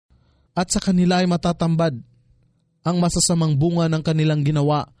at sa kanila ay matatambad ang masasamang bunga ng kanilang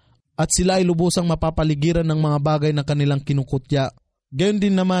ginawa at sila ay lubusang mapapaligiran ng mga bagay na kanilang kinukutya. Gayon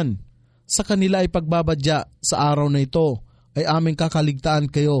din naman, sa kanila ay pagbabadya sa araw na ito ay aming kakaligtaan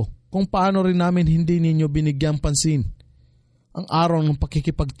kayo kung paano rin namin hindi ninyo binigyang pansin. Ang araw ng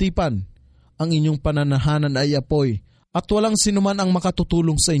pakikipagtipan, ang inyong pananahanan ay apoy at walang sinuman ang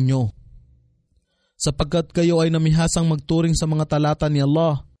makatutulong sa inyo. Sapagkat kayo ay namihasang magturing sa mga talata ni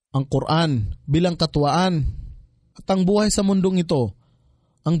Allah, ang Quran, bilang katuwaan, at ang buhay sa mundong ito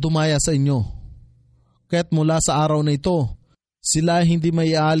ang dumaya sa inyo. Kaya't mula sa araw na ito, sila hindi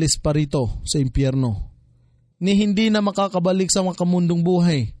maiaalis pa rito sa impyerno, ni hindi na makakabalik sa makamundong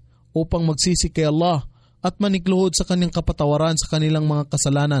buhay upang magsisi kay Allah at manikluhod sa kanyang kapatawaran sa kanilang mga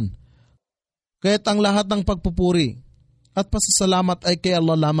kasalanan. Kaya't ang lahat ng pagpupuri at pasasalamat ay kay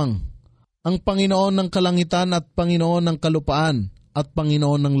Allah lamang, ang Panginoon ng kalangitan at Panginoon ng kalupaan at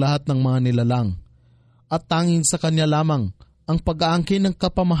Panginoon ng lahat ng mga nilalang. At tanging sa Kanya lamang ang pag-aangkin ng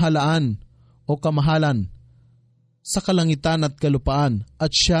kapamahalaan o kamahalan sa kalangitan at kalupaan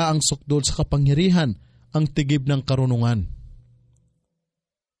at Siya ang sukdol sa kapangyarihan, ang tigib ng karunungan.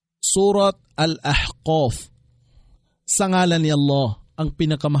 Surat Al-Ahqaf. Sa ngalan ni Allah, ang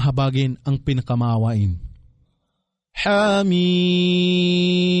pinakamahabagin, ang pinakamaawain. Hamim.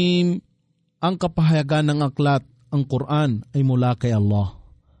 Ang kapahayagan ng aklat, ang Quran, ay mula kay Allah,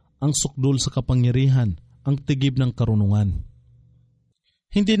 ang sukdol sa kapangyarihan, ang tigib ng karunungan.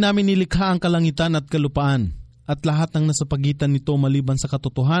 Hindi namin nilikha ang kalangitan at kalupaan at lahat ng nasa pagitan nito maliban sa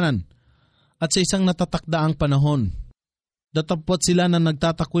katotohanan at sa isang natatakdaang panahon. Datapwat sila na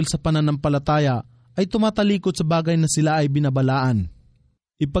nagtatakwil sa pananampalataya ay tumatalikod sa bagay na sila ay binabalaan.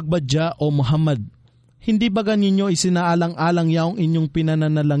 Ipagbadya o Muhammad, hindi baga ninyo isinaalang-alang yaong inyong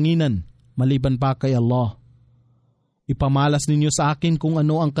pinananalanginan maliban pa kay Allah? Ipamalas ninyo sa akin kung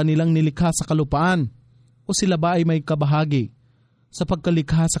ano ang kanilang nilikha sa kalupaan o sila ba ay may kabahagi sa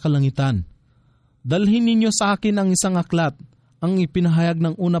pagkalikha sa kalangitan. Dalhin ninyo sa akin ang isang aklat, ang ipinahayag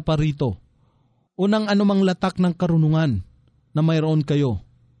ng una pa rito, unang anumang latak ng karunungan na mayroon kayo,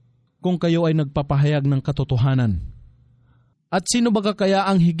 kung kayo ay nagpapahayag ng katotohanan. At sino baga kaya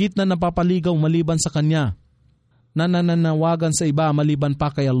ang higit na napapaligaw maliban sa Kanya, na nananawagan sa iba maliban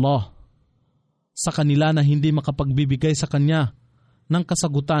pa kay Allah? Sa kanila na hindi makapagbibigay sa Kanya ng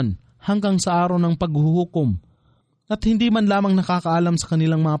kasagutan hanggang sa araw ng paghuhukom at hindi man lamang nakakaalam sa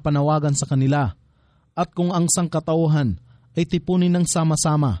kanilang mga panawagan sa kanila, at kung ang sangkatauhan ay tipunin ng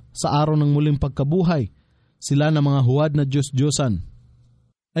sama-sama sa araw ng muling pagkabuhay, sila na mga huwad na Diyos-Diyosan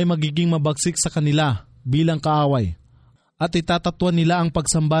ay magiging mabagsik sa kanila bilang kaaway at itatatwa nila ang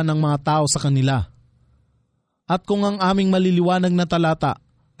pagsamba ng mga tao sa kanila. At kung ang aming maliliwanag na talata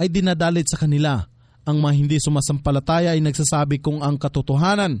ay dinadalit sa kanila, ang mga hindi sumasampalataya ay nagsasabi kung ang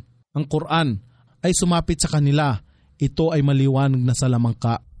katotohanan, ang Quran, ay sumapit sa kanila, ito ay maliwanag na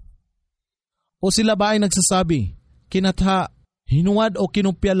salamangka. O sila ba ay nagsasabi, kinatha, hinuwad o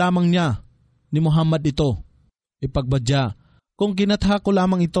kinupya lamang niya ni Muhammad ito? Ipagbadya, kung kinatha ko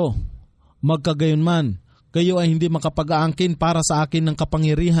lamang ito, magkagayon man, kayo ay hindi makapag-aangkin para sa akin ng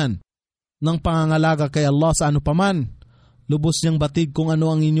kapangyarihan ng pangangalaga kay Allah sa anupaman. Lubos niyang batid kung ano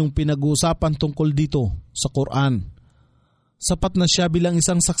ang inyong pinag-uusapan tungkol dito sa Quran. Sapat na siya bilang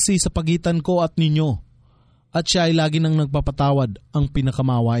isang saksi sa pagitan ko at ninyo, at siya ay lagi nang nagpapatawad, ang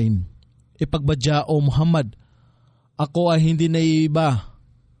pinakamawain. Ipagbadya o Muhammad, ako ay hindi naiiba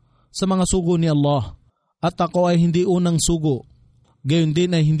sa mga sugo ni Allah, at ako ay hindi unang sugo. Gayon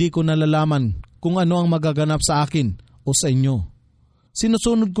din ay hindi ko nalalaman kung ano ang magaganap sa akin o sa inyo.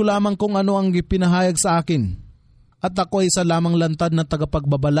 Sinusunod ko lamang kung ano ang ipinahayag sa akin, at ako ay isa lamang lantad na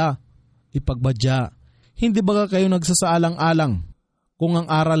tagapagbabala. Ipagbadya, hindi ba kayo nagsasaalang-alang kung ang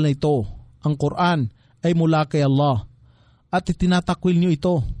aral na ito, ang Quran, ay mula kay Allah at itinatakwil niyo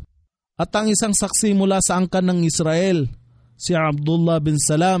ito? At ang isang saksi mula sa angkan ng Israel, si Abdullah bin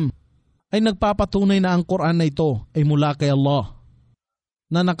Salam, ay nagpapatunay na ang Quran na ito ay mula kay Allah,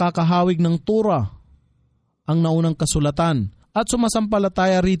 na nakakahawig ng Tura, ang naunang kasulatan, at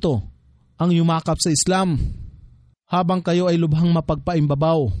sumasampalataya rito ang yumakap sa Islam, habang kayo ay lubhang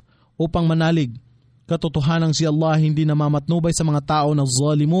mapagpaimbabaw upang manalig. Katotohanang si Allah hindi namamatnubay sa mga tao na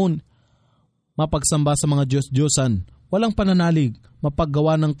zalimun, mapagsamba sa mga Diyos-Diyosan, walang pananalig,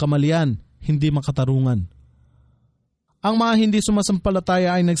 mapaggawa ng kamalian, hindi makatarungan. Ang mga hindi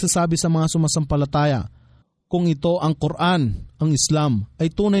sumasampalataya ay nagsasabi sa mga sumasampalataya, kung ito ang Quran, ang Islam,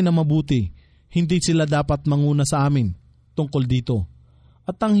 ay tunay na mabuti, hindi sila dapat manguna sa amin tungkol dito.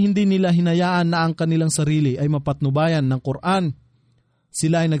 At ang hindi nila hinayaan na ang kanilang sarili ay mapatnubayan ng Quran,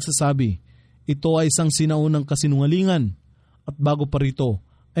 sila ay nagsasabi, ito ay isang sinaunang kasinungalingan, at bago pa rito,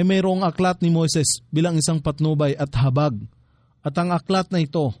 ay mayroong aklat ni Moises bilang isang patnubay at habag. At ang aklat na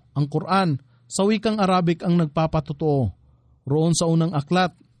ito, ang Quran, sa wikang Arabic ang nagpapatotoo roon sa unang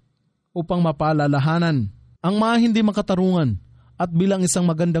aklat upang mapaalalahanan ang mga hindi makatarungan at bilang isang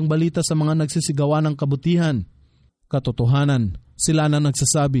magandang balita sa mga nagsisigawa ng kabutihan. Katotohanan, sila na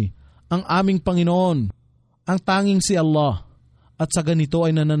nagsasabi, ang aming Panginoon, ang tanging si Allah, at sa ganito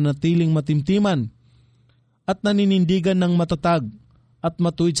ay nananatiling matimtiman at naninindigan ng matatag at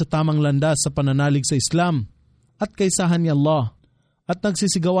matuwid sa tamang landas sa pananalig sa Islam at kaysahan ni Allah at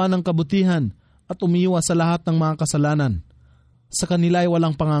nagsisigawa ng kabutihan at umiiwas sa lahat ng mga kasalanan. Sa kanila ay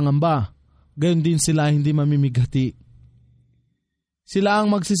walang pangangamba, gayon din sila hindi mamimighati. Sila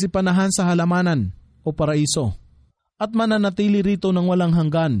ang magsisipanahan sa halamanan o paraiso at mananatili rito ng walang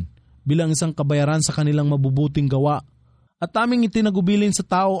hanggan bilang isang kabayaran sa kanilang mabubuting gawa. At aming itinagubilin sa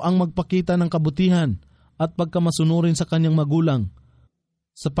tao ang magpakita ng kabutihan at pagkamasunurin sa kanyang magulang.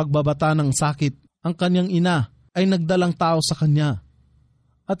 Sa pagbabata ng sakit, ang kanyang ina ay nagdalang tao sa kanya.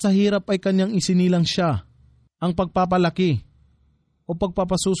 At sa hirap ay kanyang isinilang siya. Ang pagpapalaki o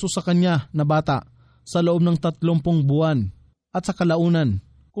pagpapasuso sa kanya na bata sa loob ng 30 buwan. At sa kalaunan,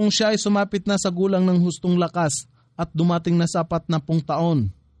 kung siya ay sumapit na sa gulang ng hustong lakas at dumating na sa 40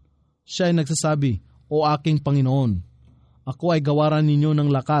 taon, siya ay nagsasabi, O aking Panginoon, ako ay gawaran ninyo ng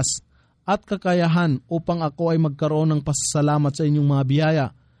lakas at kakayahan upang ako ay magkaroon ng pasasalamat sa inyong mga biyaya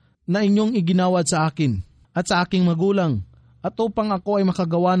na inyong iginawad sa akin at sa aking magulang at upang ako ay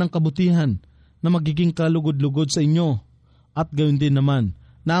makagawa ng kabutihan na magiging kalugod-lugod sa inyo at gayon din naman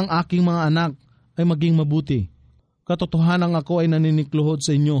na ang aking mga anak ay maging mabuti. Katotohanan ako ay naninikluhod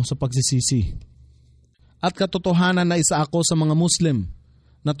sa inyo sa pagsisisi. At katotohanan na isa ako sa mga Muslim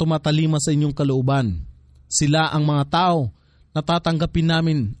na tumatalima sa inyong kalooban. Sila ang mga tao na tatanggapin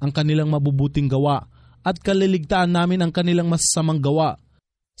namin ang kanilang mabubuting gawa at kaliligtaan namin ang kanilang masasamang gawa.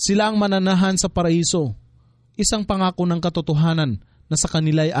 Sila ang mananahan sa paraiso, isang pangako ng katotohanan na sa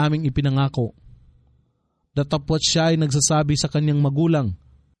kanila ay aming ipinangako. Datapwat siya ay nagsasabi sa kanyang magulang,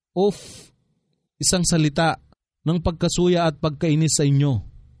 Uff, isang salita ng pagkasuya at pagkainis sa inyo.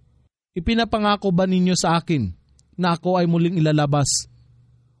 Ipinapangako ba ninyo sa akin na ako ay muling ilalabas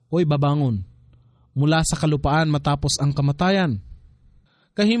o babangon mula sa kalupaan matapos ang kamatayan?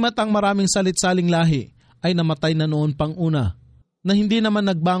 Kahimat ang maraming salit-saling lahi ay namatay na noon pang una na hindi naman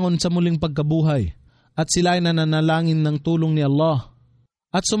nagbangon sa muling pagkabuhay at sila ay nananalangin ng tulong ni Allah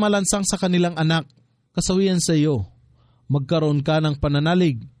at sumalansang sa kanilang anak, kasawian sa iyo, magkaroon ka ng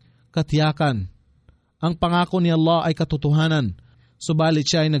pananalig, katiyakan. Ang pangako ni Allah ay katotohanan, subalit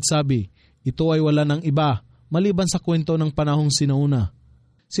siya ay nagsabi, ito ay wala ng iba maliban sa kwento ng panahong sinauna.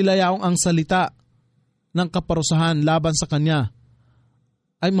 Sila yaong ang salita ng kaparusahan laban sa kanya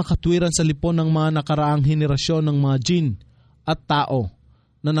ay makatwiran sa lipon ng mga nakaraang henerasyon ng mga jin at tao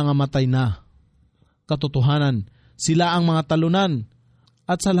na nangamatay na. Katotohanan, sila ang mga talunan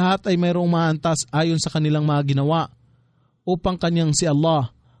at sa lahat ay mayroong maantas ayon sa kanilang mga ginawa upang kanyang si Allah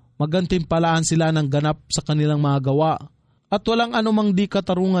magantimpalaan sila ng ganap sa kanilang mga gawa at walang anumang di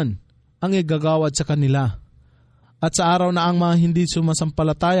katarungan ang igagawad sa kanila. At sa araw na ang mga hindi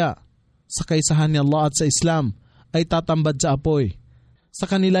sumasampalataya sa kaysahan ni Allah at sa Islam ay tatambad sa apoy, sa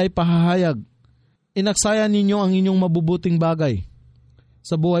kanila ay pahahayag, inaksaya ninyo ang inyong mabubuting bagay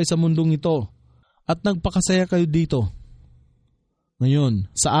sa buhay sa mundong ito at nagpakasaya kayo dito.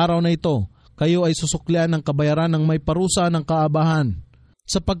 Ngayon, sa araw na ito, kayo ay susuklian ng kabayaran ng may parusa ng kaabahan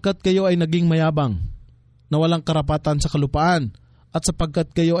sapagkat kayo ay naging mayabang na walang karapatan sa kalupaan at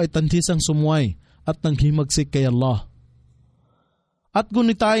sapagkat kayo ay tantisang sumuway at nanghimagsik kay Allah. At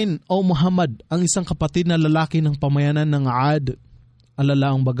gunitain, O Muhammad, ang isang kapatid na lalaki ng pamayanan ng Aad,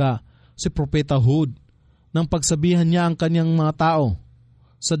 alalaang baga, si Propeta Hud, nang pagsabihan niya ang kanyang mga tao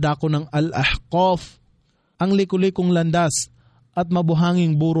sa dako ng Al-Ahqaf, ang likulikong landas at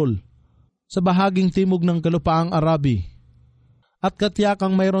mabuhanging burol sa bahaging timog ng kalupaang Arabi. At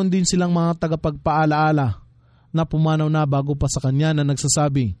katiyakang mayroon din silang mga tagapagpaalaala na pumanaw na bago pa sa kanya na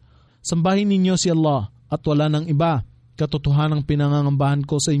nagsasabi, Sambahin ninyo si Allah at wala ng iba, katotohanang pinangangambahan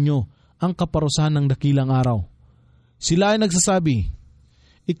ko sa inyo ang kaparusahan ng dakilang araw. Sila ay nagsasabi,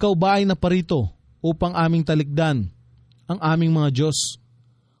 Ikaw ba ay naparito upang aming talikdan ang aming mga Diyos?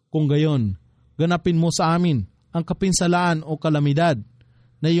 Kung gayon, ganapin mo sa amin ang kapinsalaan o kalamidad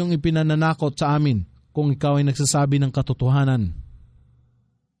na iyong ipinananakot sa amin kung ikaw ay nagsasabi ng katotohanan.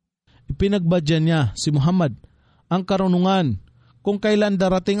 Ipinagbadyan niya si Muhammad ang karunungan kung kailan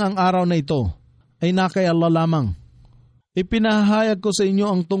darating ang araw na ito ay nakay Allah lamang. Ipinahayag ko sa inyo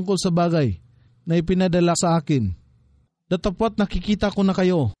ang tungkol sa bagay na ipinadala sa akin. Datapwat nakikita ko na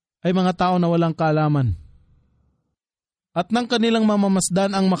kayo ay mga tao na walang kaalaman. At nang kanilang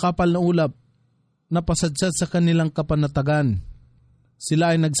mamamasdan ang makapal na ulap, napasadsad sa kanilang kapanatagan.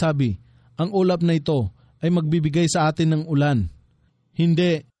 Sila ay nagsabi, ang ulap na ito ay magbibigay sa atin ng ulan.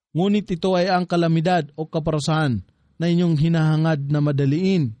 Hindi, ngunit ito ay ang kalamidad o kaparusahan na inyong hinahangad na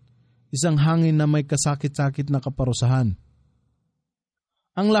madaliin, isang hangin na may kasakit-sakit na kaparusahan.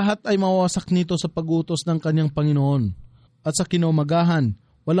 Ang lahat ay mawawasak nito sa pag-utos ng kanyang Panginoon, at sa kinaumagahan,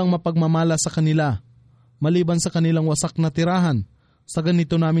 walang mapagmamala sa kanila, maliban sa kanilang wasak na tirahan. Sa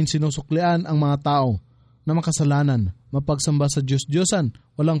ganito namin sinusuklian ang mga tao na makasalanan, mapagsamba sa Diyos-Diyosan,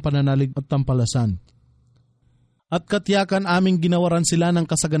 walang pananalig at tampalasan. At katiyakan aming ginawaran sila ng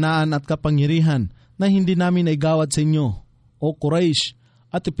kasaganaan at kapangyarihan na hindi namin ay gawad sa inyo, o Quraysh,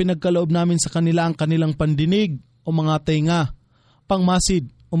 at ipinagkaloob namin sa kanila ang kanilang pandinig o mga tenga,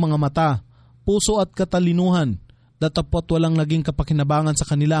 pangmasid o mga mata, puso at katalinuhan, datapot walang naging kapakinabangan sa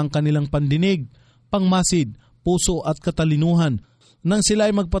kanila ang kanilang pandinig, pangmasid, puso at katalinuhan, nang sila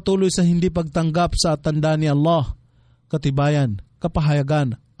ay magpatuloy sa hindi pagtanggap sa tanda ni Allah, katibayan,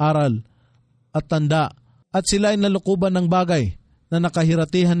 kapahayagan, aral at tanda, at sila ay nalukuban ng bagay na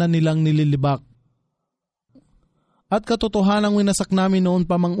nakahiratihan na nilang nililibak. At katotohanang winasak namin noon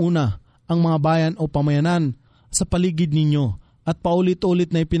pa manguna ang mga bayan o pamayanan sa paligid ninyo, at paulit-ulit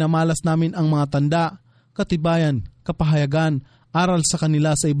na ipinamalas namin ang mga tanda, katibayan, kapahayagan, aral sa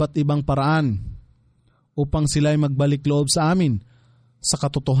kanila sa iba't ibang paraan, upang sila ay magbalik loob sa amin, sa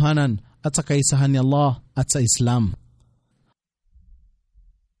katotohanan at sa kaisahan ni Allah at sa Islam.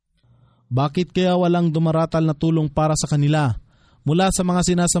 Bakit kaya walang dumaratal na tulong para sa kanila mula sa mga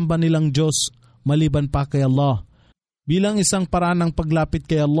sinasamba nilang Diyos maliban pa kay Allah, bilang isang paraan ng paglapit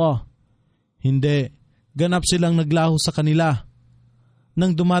kay Allah? Hindi, ganap silang naglaho sa kanila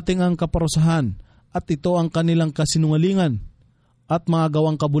nang dumating ang kaparusahan, at ito ang kanilang kasinungalingan at mga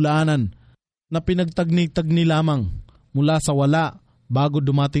gawang kabulaanan na pinagtagni-tagni lamang mula sa wala bago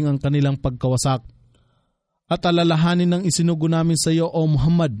dumating ang kanilang pagkawasak. At alalahanin ng isinugo namin sa iyo, O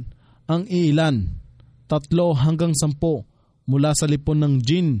Muhammad, ang iilan, 3 hanggang 10 mula sa lipon ng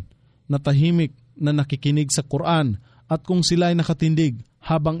jin na tahimik na nakikinig sa Quran, at kung sila ay nakatindig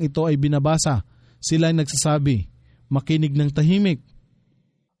habang ito ay binabasa, sila ay nagsasabi, makinig ng tahimik.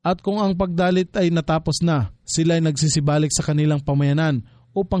 At kung ang pagdalit ay natapos na, sila ay nagsisibalik sa kanilang pamayanan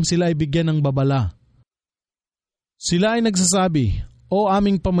upang sila ay bigyan ng babala. Sila ay nagsasabi, O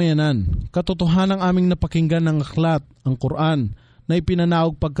aming pamayanan, katotohanan ang aming napakinggan ng aklat, ang Quran, na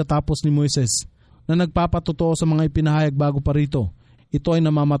ipinanaog pagkatapos ni Moises, na nagpapatotoo sa mga ipinahayag bago pa rito. Ito ay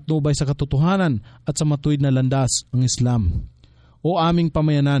namamatnubay sa katotohanan at sa matuwid na landas, ang Islam. O aming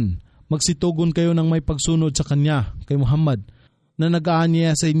pamayanan, magsitugon kayo ng may pagsunod sa Kanya, kay Muhammad, na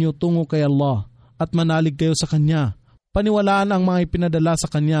nag-aanyaya sa inyo tungo kay Allah, at manalig kayo sa Kanya. Paniwalaan ang mga ipinadala sa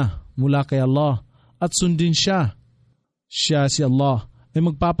Kanya mula kay Allah, at sundin Siya. Siya, si Allah, ay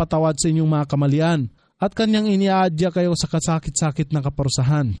magpapatawad sa inyong mga kamalian, at Kanyang iniaadya kayo sa kasakit-sakit na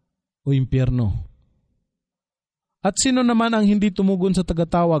kaparusahan o impyerno. At sino naman ang hindi tumugon sa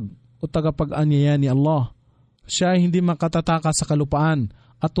tagatawag o tagapag-anyaya ni Allah? Siya ay hindi makatataka sa kalupaan,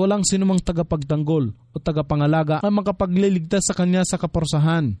 at walang sinumang tagapagtanggol o tagapangalaga ang makapagliligtas sa Kanya sa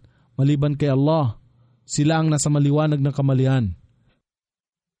kaparusahan, maliban kay Allah. Sila ang nasa maliwanag ng kamalian.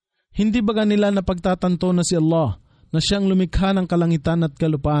 Hindi ba nila napagtatanto na si Allah, na Siyang lumikha ng kalangitan at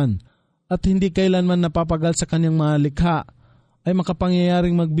kalupaan, at hindi kailanman napapagal sa Kanyang mga likha, ay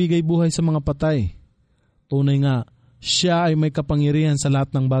makapangyayaring magbigay buhay sa mga patay? Tunay nga, Siya ay may kapangyarihan sa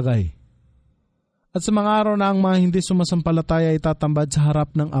lahat ng bagay. At sa mga araw na ang mga hindi sumasampalataya ay tatambad sa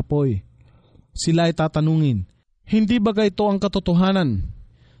harap ng apoy, sila ay tatanungin, hindi ba ito ang katotohanan?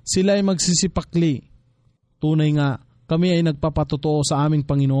 Sila ay magsisipakli. Tunay nga, kami ay nagpapatotoo sa aming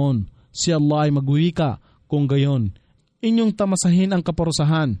Panginoon. Si Allah ay magwika, kung gayon, inyong tamasahin ang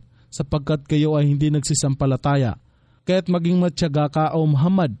kaparusahan, sapagkat kayo ay hindi nagsisampalataya. Kaya't maging matyaga ka, O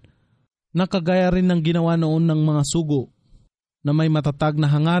Muhammad, na kagaya rin ng ginawa noon ng mga sugo, na may matatag na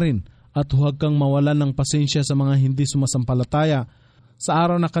hangarin, at huwag kang mawalan ng pasensya sa mga hindi sumasampalataya sa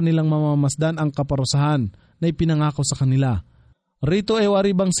araw na kanilang mamamasdan ang kaparusahan na ipinangako sa kanila. Rito ay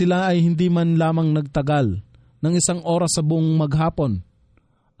waribang sila ay hindi man lamang nagtagal ng 1 oras sa buong maghapon.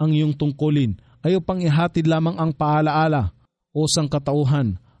 Ang iyong tungkulin ay upang ihatid lamang ang paalaala o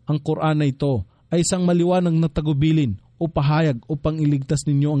sangkatauhan. Ang Quran na ito ay isang maliwanag na tagubilin o pahayag upang iligtas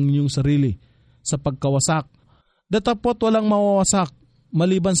ninyo ang inyong sarili sa pagkawasak. Datapot walang mawawasak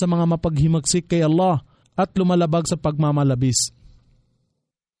maliban sa mga mapaghimagsik kay Allah at lumalabag sa pagmamalabis.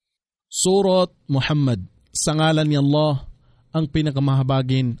 Surat Muhammad, sa ngalan ni Allah, ang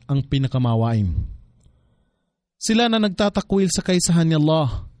pinakamahabagin, ang pinakamawain. Sila na nagtatakwil sa kaisahan ni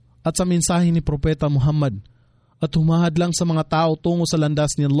Allah at sa mensahe ni Propeta Muhammad at humahadlang sa mga tao tungo sa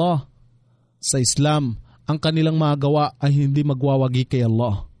landas ni Allah. Sa Islam, ang kanilang mga gawa ay hindi magwawagi kay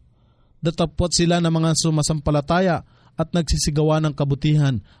Allah. Datapwat sila ng mga sumasampalataya at nagsisigawa ng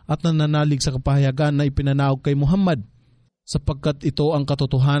kabutihan at nananalig sa kapahayagan na ipinanaog kay Muhammad, sapagkat ito ang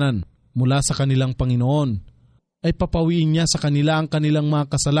katotohanan mula sa kanilang Panginoon, ay papawiin niya sa kanila ang kanilang mga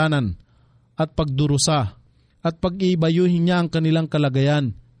kasalanan at pagdurusa, at pag-iibayuhin niya ang kanilang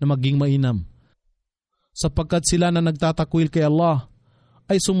kalagayan na maging mainam. Sapagkat sila na nagtatakwil kay Allah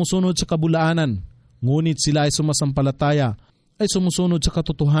ay sumusunod sa kabulaanan, ngunit sila ay sumasampalataya, ay sumusunod sa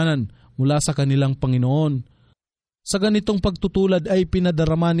katotohanan mula sa kanilang Panginoon. Sa ganitong pagtutulad ay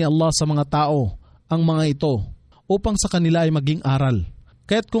pinadarama ni Allah sa mga tao ang mga ito upang sa kanila ay maging aral.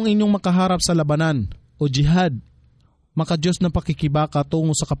 Kaya't kung inyong makaharap sa labanan o jihad, makadiyos na pakikibaka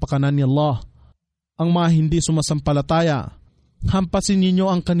tungo sa kapakanan ni Allah, ang mga hindi sumasampalataya, hampasin ninyo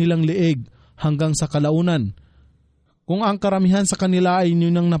ang kanilang leeg hanggang sa kalaunan. Kung ang karamihan sa kanila ay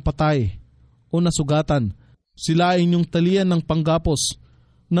inyong napatay o nasugatan, sila ay inyong talian ng panggapos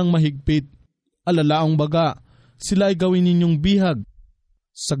ng mahigpit. Alalaong baga, sila ay gawin ninyong bihag.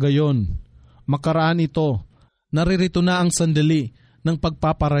 Sa gayon, makaraan ito, naririto na ang sandali ng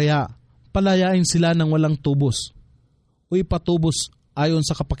pagpaparaya, palayain sila ng walang tubos o ipatubos ayon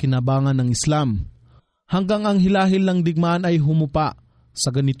sa kapakinabangan ng Islam, hanggang ang hilahil ng digmaan ay humupa.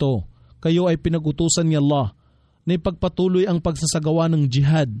 Sa ganito, kayo ay pinag-utusan ni Allah na ipagpatuloy ang pagsasagawa ng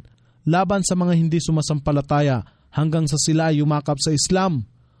jihad laban sa mga hindi sumasampalataya hanggang sa sila ay yumakap sa Islam.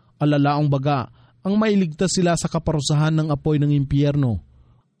 Alalaong baga, ang mailigtas sila sa kaparusahan ng apoy ng impyerno,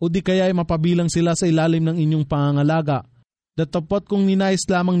 o di kaya ay mapabilang sila sa ilalim ng inyong pangangalaga. Datapwat kung ninais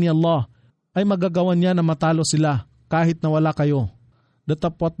lamang ni Allah, ay magagawan niya na matalo sila kahit na wala kayo.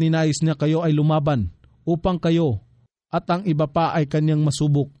 Datapwat ninais niya kayo ay lumaban upang kayo at ang iba pa ay kanyang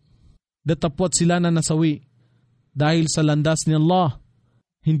masubok. Datapwat sila na nasawi dahil sa landas ni Allah,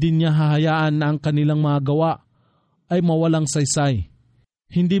 hindi niya hahayaan na ang kanilang mga gawa ay mawalang saysay.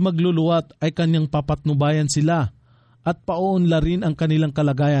 Hindi magluluwat ay kanyang papatnubayan sila at pauunlarin ang kanilang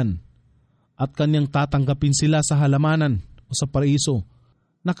kalagayan, at kanyang tatanggapin sila sa halamanan o sa paraiso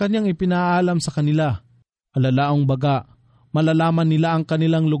na kanyang ipinaalam sa kanila. Alalaong baga, malalaman nila ang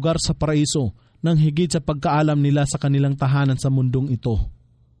kanilang lugar sa paraiso nang higit sa pagkaalam nila sa kanilang tahanan sa mundong ito.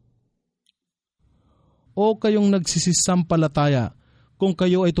 O kayong nagsisisampalataya, kung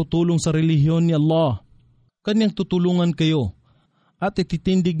kayo ay tutulong sa relihiyon ni Allah, kanyang tutulungan kayo at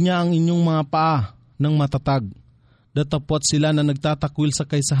ititindig niya ang inyong mga paa ng matatag. Datapwat sila na nagtatakwil sa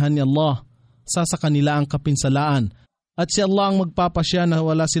kaisahan ni Allah, sa kanila ang kapinsalaan, at si Allah ang magpapasya na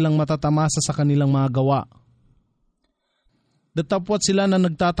wala silang matatamasa sa kanilang mga gawa. Datapwat sila na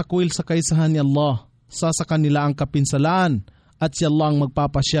nagtatakwil sa kaisahan ni Allah, sa kanila ang kapinsalaan, at si Allah ang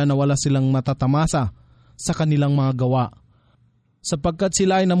magpapasya na wala silang matatamasa sa kanilang mga gawa. Sapagkat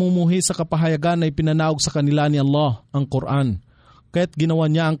sila ay namumuhi sa kapahayagan na ipinanaog sa kanila ni Allah, ang Quran, kaya't ginawa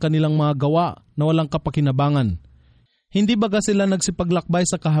niya ang kanilang mga gawa na walang kapakinabangan. Hindi baga sila nagsipaglakbay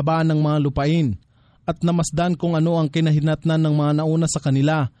sa kahabaan ng mga lupain at namasdan kung ano ang kinahinatnan ng mga nauna sa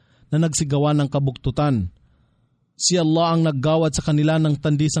kanila na nagsigawa ng kabuktutan. Si Allah ang naggawad sa kanila ng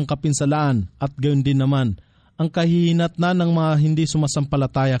tandisang kapinsalaan at gayon din naman ang kahihinatnan ng mga hindi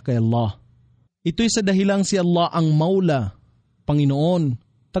sumasampalataya kay Allah. Ito'y sa dahilang si Allah ang Maula, Panginoon,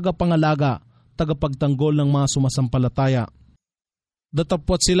 tagapangalaga, tagapagtanggol ng mga sumasampalataya.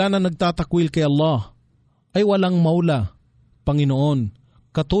 Datapwat sila na nagtatakwil kay Allah ay walang Maula, Panginoon,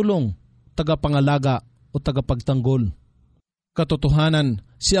 katulong, tagapangalaga o tagapagtanggol. Katotohanan,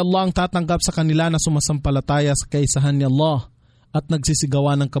 si Allah ang tatanggap sa kanila na sumasampalataya sa kaisahan ni Allah at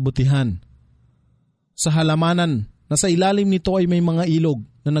nagsisigawa ng kabutihan. Sa halamanan na sa ilalim nito ay may mga ilog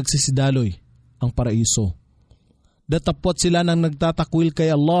na nagsisidaloy, ang paraiso. Datapwat sila nang nagtatakwil kay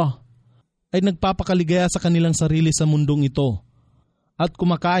Allah ay nagpapakaligaya sa kanilang sarili sa mundong ito at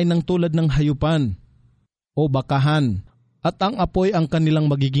kumakain ng tulad ng hayupan o bakahan, at ang apoy ang kanilang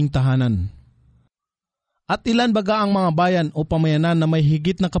magiging tahanan. At ilan baga ang mga bayan o pamayanan na may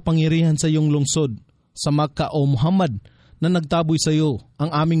higit na kapangyarihan sa iyong lungsod, sa Makkah o Muhammad, na nagtaboy sa iyo ang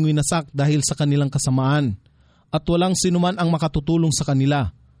aming winasak dahil sa kanilang kasamaan, at walang sinuman ang makatutulong sa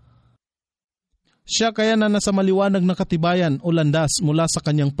kanila. Siya kaya na nasa maliwanag na katibayan o landas mula sa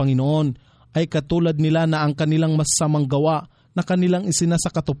kanyang Panginoon ay katulad nila na ang kanilang masasamang gawa na kanilang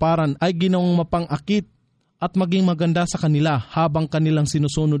isinasakatuparan ay ginawang mapang-akit at maging maganda sa kanila habang kanilang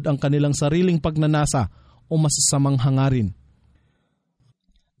sinusunod ang kanilang sariling pagnanasa o masasamang hangarin.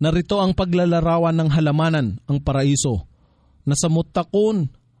 Narito ang paglalarawan ng halamanan, ang paraiso, na sa muttaqun,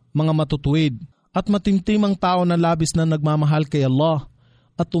 mga matutuwid, at matimtimang tao na labis na nagmamahal kay Allah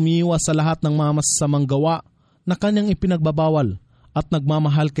at umiiwas sa lahat ng mga masasamang gawa na kanyang ipinagbabawal at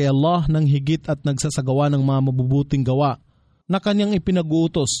nagmamahal kay Allah ng higit at nagsasagawa ng mga mabubuting gawa na kanyang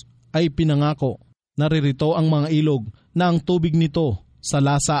ipinag-uutos ay pinangako. Naririto ang mga ilog na ang tubig nito sa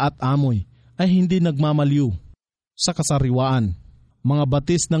lasa at amoy ay hindi nagmamaliw sa kasariwaan. Mga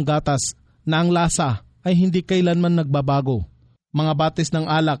batis ng gatas na ang lasa ay hindi kailanman nagbabago. Mga batis ng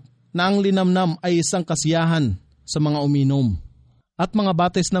alak na ang linamnam ay isang kasiyahan sa mga uminom. At mga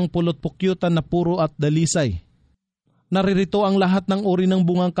batis ng pulot-pukyutan na puro at dalisay. Naririto ang lahat ng uri ng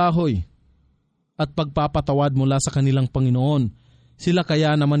bungang kahoy at pagpapatawad mula sa kanilang Panginoon. Sila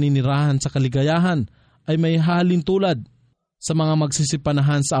kaya na maninirahan sa kaligayahan ay may halin tulad sa mga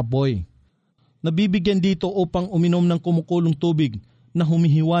magsisipanahan sa apoy. Nabibigyan dito upang uminom ng kumukulong tubig na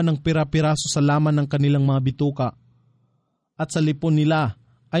humihiwa ng pira-piraso sa laman ng kanilang mga bituka. At sa lipon nila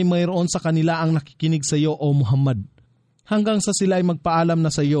ay mayroon sa kanila ang nakikinig sa iyo, O Muhammad, hanggang sa sila ay magpaalam na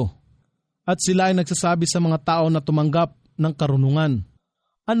sa iyo. At sila ay nagsasabi sa mga tao na tumanggap ng karunungan.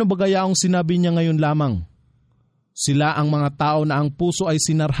 Ano ba gaya ang sinabi niya ngayon lamang? Sila ang mga tao na ang puso ay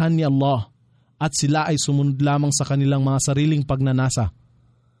sinarhan ni Allah at sila ay sumunod lamang sa kanilang mga sariling pagnanasa.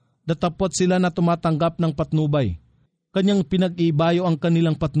 Datapot sila na tumatanggap ng patnubay. Kanyang pinag-iibayo ang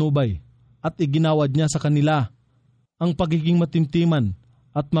kanilang patnubay at iginawad niya sa kanila ang pagiging matimtiman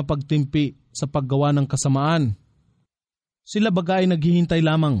at mapagtimpi sa paggawa ng kasamaan. Sila bagay naghihintay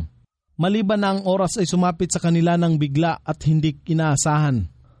lamang. Maliban na ang oras ay sumapit sa kanila ng bigla at hindi inaasahan.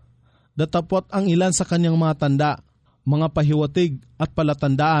 Datapot ang ilan sa kanyang mga tanda, mga pahiwatig at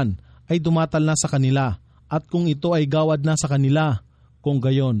palatandaan ay dumatal na sa kanila at kung ito ay gawad na sa kanila, kung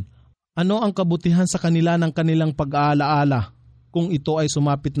gayon, ano ang kabutihan sa kanila ng kanilang pag-aalaala kung ito ay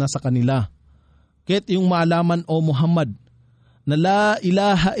sumapit na sa kanila? Kaya't iyong maalaman, O Muhammad, na la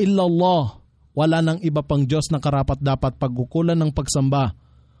ilaha illallah, wala nang iba pang Diyos na karapat-dapat pagkukulan ng pagsamba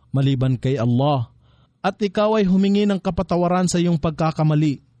maliban kay Allah. At ikaw ay humingi ng kapatawaran sa iyong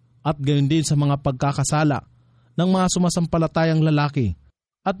pagkakamali at gayon din sa mga pagkakasala ng mga sumasampalatayang lalaki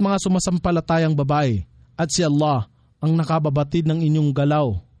at mga sumasampalatayang babae. At si Allah ang nakababatid ng inyong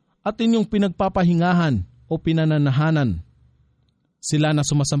galaw at inyong pinagpapahingahan o pinananahanan. Sila na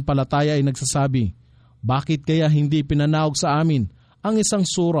sumasampalataya ay nagsasabi, bakit kaya hindi pinanaog sa amin ang isang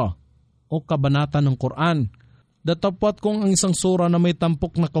sura o kabanata ng Quran? Datapwat kung ang isang sura na may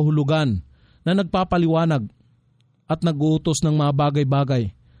tampok na kahulugan na nagpapaliwanag at nag-uutos ng mga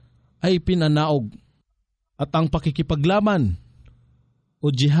bagay-bagay ay pinanaog. At ang pakikipaglaban o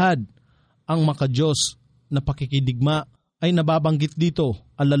jihad, ang makadiyos na pakikidigma ay nababanggit dito,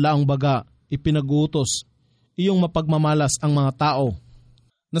 alalaang baga, ipinag-uutos, iyong mapagmamalas ang mga tao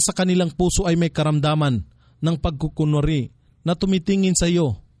na sa kanilang puso ay may karamdaman ng pagkukunwari na tumitingin sa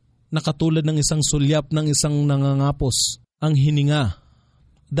iyo na katulad ng isang sulyap ng isang nangangapos ang hininga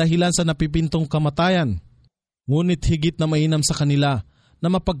dahilan sa napipintong kamatayan. Ngunit higit na mainam sa kanila na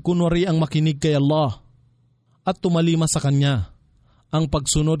mapagkunwari ang makinig kay Allah at tumalima sa Kanya. Ang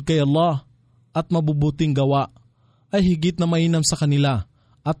pagsunod kay Allah at mabubuting gawa ay higit na mainam sa kanila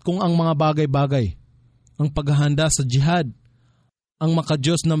at kung ang mga bagay-bagay, ang paghahanda sa jihad, ang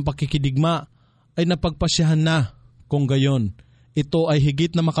makadiyos ng pakikidigma ay napagpasyahan na, kung gayon, ito ay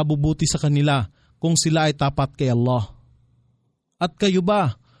higit na makabubuti sa kanila kung sila ay tapat kay Allah. At kayo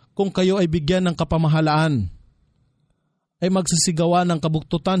ba, kung kayo ay bigyan ng kapamahalaan, ay magsisigawa ng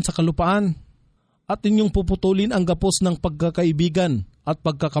kabuktutan sa kalupaan at inyong puputulin ang gapos ng pagkakaibigan at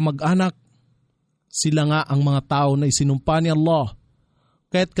pagkakamag-anak? Sila nga ang mga tao na isinumpa ni Allah,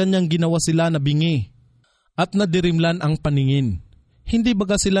 kaya't kanyang ginawa sila na bingi at nadirimlan ang paningin. Hindi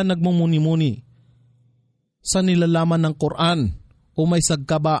baga sila nagmumuni-muni sa nilalaman ng Quran o may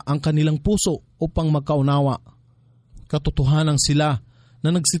sagkaba ang kanilang puso upang magkaunawa. Katotohanan sila na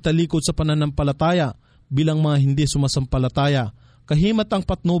nagsitalikod sa pananampalataya bilang mga hindi sumasampalataya, kahimat ang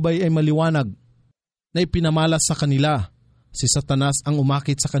patnubay ay maliwanag na ipinamalas sa kanila. Si Satanas ang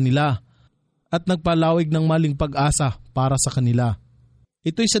umakit sa kanila at nagpalawig ng maling pag-asa para sa kanila.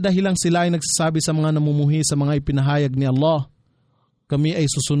 Ito'y sa dahilang sila ay nagsasabi sa mga namumuhi sa mga ipinahayag ni Allah, kami ay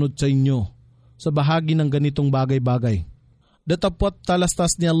susunod sa inyo sa bahagi ng ganitong bagay-bagay. Datapwat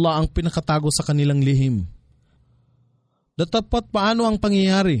talastas ni Allah ang pinakatago sa kanilang lihim. Datapwat paano ang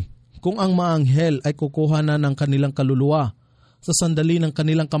pangyayari kung ang mga anghel ay kukuha na ng kanilang kaluluwa sa sandali ng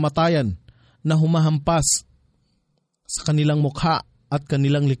kanilang kamatayan na humahampas sa kanilang mukha at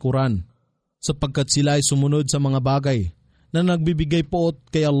kanilang likuran, sapagkat sila ay sumunod sa mga bagay na nagbibigay poot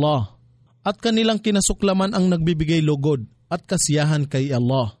kay Allah at kanilang kinasuklaman ang nagbibigay lugod at kasiyahan kay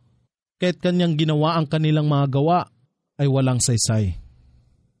Allah. Kaya't kanyang ginawa ang kanilang mga gawa ay walang saysay.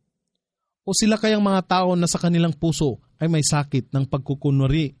 O sila kayang mga tao na sa kanilang puso ay may sakit ng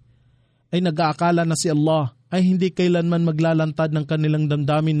pagkukunwari ay nag-aakala na si Allah ay hindi kailanman maglalantad ng kanilang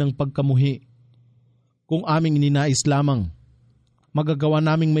damdamin ng pagkamuhi. Kung aming ininais lamang, magagawa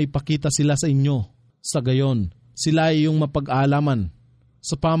naming maipakita sila sa inyo. Sa gayon, sila ay iyong mapag-aalaman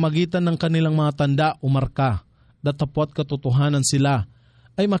sa pamagitan ng kanilang mga tanda o marka, datapwat katotohanan sila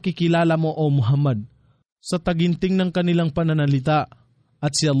ay makikilala mo o Muhammad sa taginting ng kanilang pananalita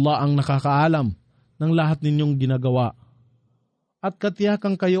at si Allah ang nakakaalam ng lahat ninyong ginagawa. At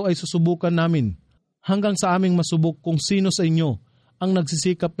katiyakan kayo ay susubukan namin hanggang sa aming masubok kung sino sa inyo ang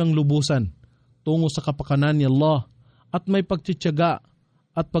nagsisikap ng lubusan tungo sa kapakanan ni Allah at may pagtitiyaga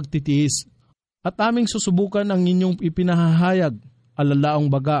at pagtitiis. At aming susubukan ang inyong ipinahahayag, alalaong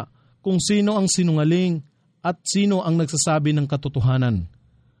baga, kung sino ang sinungaling at sino ang nagsasabi ng katotohanan.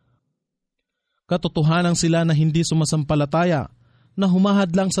 Katotohanan sila na hindi sumasampalataya, na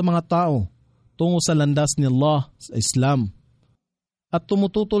humahadlang sa mga tao tungo sa landas ni Allah sa Islam. At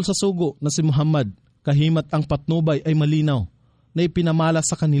tumututol sa sugo na si Muhammad, kahimat ang patnubay ay malinaw na ipinamala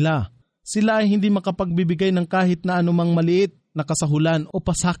sa kanila. Sila ay hindi makapagbibigay ng kahit na anumang maliit na kasahulan o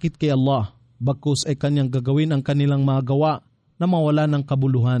pasakit kay Allah, bagkus ay kanyang gagawin ang kanilang mga gawa na mawala ng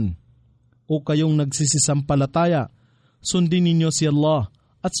kabuluhan. O kayong nagsisisampalataya, sundin ninyo si Allah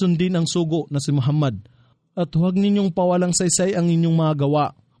at sundin ang sugo na si Muhammad, at huwag ninyong pawalang saysay ang inyong mga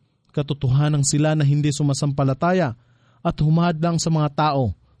gawa. Katotohanan sila na hindi sumasampalataya at humahadlang sa mga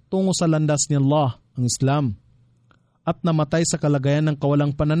tao tungo sa landas ni Allah, ang Islam, at namatay sa kalagayan ng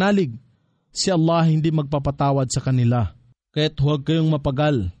kawalang pananalig. Si Allah hindi magpapatawad sa kanila. Kaya't huwag kayong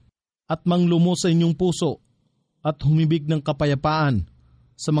mapagal at manglumo sa inyong puso at humibig ng kapayapaan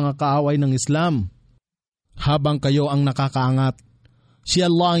sa mga kaaway ng Islam habang kayo ang nakakaangat. Si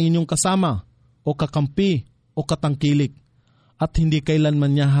Allah ang inyong kasama o kakampi o katangkilik at hindi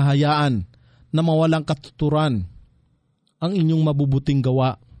kailanman niya hahayaan na mawalang katuturan ang inyong mabubuting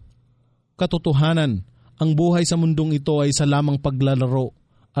gawa. Katotohanan, ang buhay sa mundong ito ay isa lamang paglalaro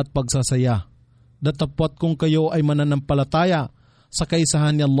at pagsasaya. Datapwat kung kayo ay mananampalataya sa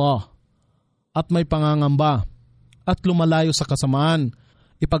kaisahan ni Allah at may pangangamba at lumalayo sa kasamaan,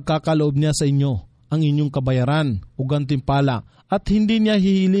 ipagkakaloob niya sa inyo ang inyong kabayaran o gantimpala at hindi niya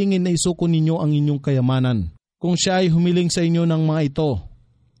hihilingin na isuko ninyo ang inyong kayamanan. Kung siya ay humiling sa inyo ng mga ito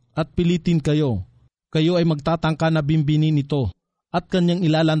at pilitin kayo, kayo ay magtatangka na bimbinin ito at kanyang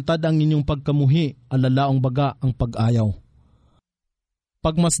ilalantad ang inyong pagkamuhi, alalaong baga ang pag-ayaw.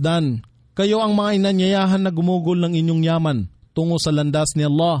 Pagmasdan, kayo ang mga inanyayahan na gumugol ng inyong yaman tungo sa landas ni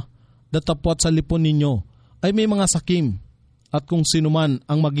Allah, datapwat sa lipon ninyo ay may mga sakim, at kung sinuman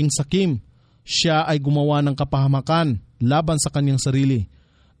ang maging sakim, siya ay gumawa ng kapahamakan laban sa kanyang sarili.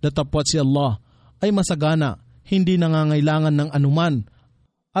 Datapwat si Allah ay masagana, hindi nangangailangan ng anuman,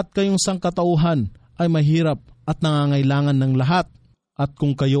 at kayong sangkatauhan ay mahirap at nangangailangan ng lahat. At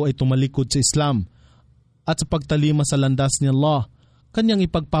kung kayo ay tumalikod sa Islam at sa pagtalima sa landas ni Allah, kanyang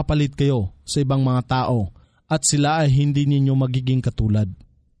ipagpapalit kayo sa ibang mga tao at sila ay hindi ninyo magiging katulad.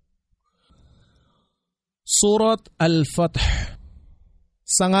 Surat Al-Fath.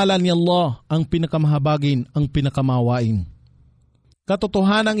 Sa ngalan ni Allah, ang pinakamahabagin, ang pinakamawain.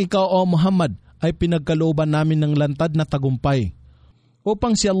 Katotohanang ikaw, O Muhammad, ay pinagkalooban namin ng lantad na tagumpay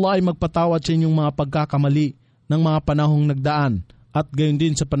upang si Allah ay magpatawad sa inyong mga pagkakamali ng mga panahong nagdaan at gayon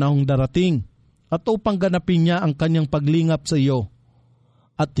din sa panahong darating, at upang ganapin niya ang kanyang paglingap sa iyo.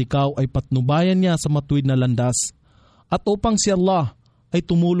 At ikaw ay patnubayan niya sa matuwid na landas, at upang si Allah ay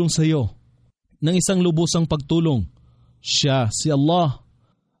tumulong sa iyo ng isang lubusang pagtulong. Siya, si Allah,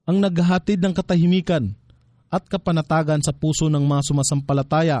 ang naghahatid ng katahimikan at kapanatagan sa puso ng mga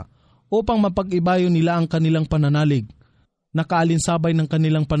sumasampalataya upang mapag-ibayo nila ang kanilang pananalig, nakaalinsabay ng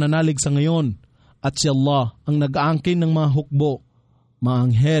kanilang pananalig sa ngayon. At si Allah ang nag-aangkin ng mga hukbo, mga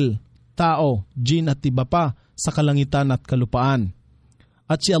anghel, tao, jin at iba pa sa kalangitan at kalupaan.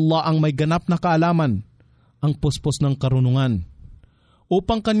 At si Allah ang may ganap na kaalaman, ang puspos ng karunungan,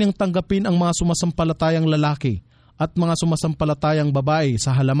 upang kanyang tanggapin ang mga sumasampalatayang lalaki at mga sumasampalatayang babae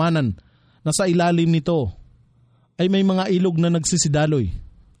sa halamanan na sa ilalim nito ay may mga ilog na nagsisidaloy,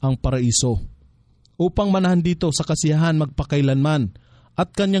 ang paraiso, upang manahan dito sa kasiyahan magpakailanman at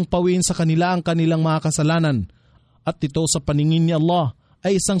kanyang pawiin sa kanila ang kanilang mga kasalanan, at ito sa paningin ni Allah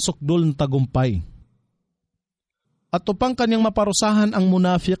ay isang sukdol ng tagumpay. At upang kanyang maparusahan ang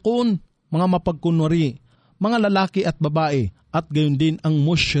munafiqun, mga mapagkunwari, mga lalaki at babae, at gayon din ang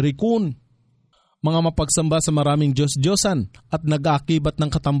musyrikun, mga mapagsamba sa maraming Diyos-Diyosan at nag-aakibat ng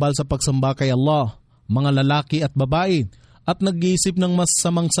katambal sa pagsamba kay Allah, mga lalaki at babae, at nag-iisip ng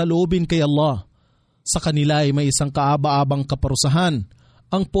masamang saloobin kay Allah. Sa kanila ay may isang kaaba-abang kaparusahan.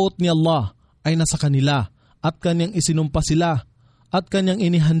 Ang puot ni Allah ay nasa kanila at kanyang isinumpa sila at kanyang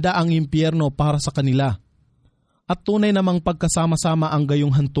inihanda ang impyerno para sa kanila. At tunay namang pagkasama-sama ang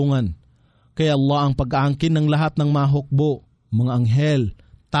gayong hantungan. Kaya Allah ang pag-aangkin ng lahat ng mahukbo, mga anghel,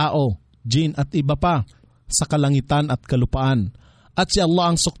 tao, jin at iba pa sa kalangitan at kalupaan. At si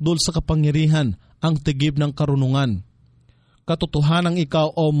Allah ang sukdul sa kapangyarihan, ang tigib ng karunungan. Katotohanang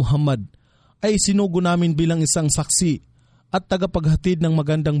ikaw, O Muhammad, ay isinugo namin bilang isang saksi at tagapaghatid ng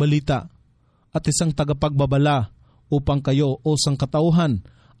magandang balita at isang tagapagbabala upang kayo o sangkatauhan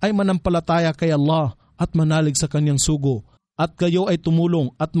ay manampalataya kay Allah at manalig sa kanyang sugo at kayo ay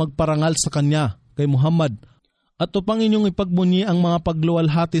tumulong at magparangal sa kanya kay Muhammad at upang inyong ipagbunyi ang mga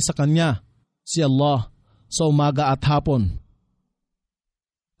pagluwalhati sa kanya, si Allah, sa umaga at hapon.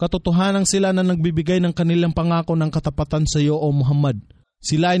 Katotohanan sila na nagbibigay ng kanilang pangako ng katapatan sa iyo, O Muhammad.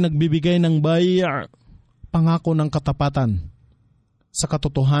 Sila ay nagbibigay ng pangako ng katapatan. Sa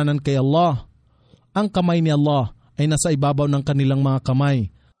katotohanan kay Allah, ang kamay ni Allah ay nasa ibabaw ng kanilang mga kamay.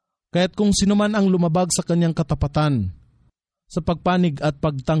 Kaya't kung sino man ang lumabag sa kanyang katapatan, sa pagpanig at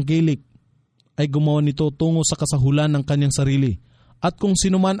pagtangkilik, ay gumawa nito tungo sa kasahulan ng kanyang sarili. At kung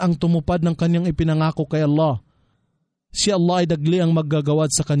sino man ang tumupad ng kanyang ipinangako kay Allah, si Allah ay dagli ang maggagawad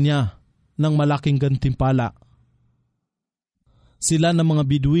sa kanya ng malaking gantimpala. Sila ng mga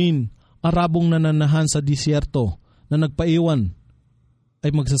Bedouin, Arabong nananahan sa disyerto na nagpaiwan, ay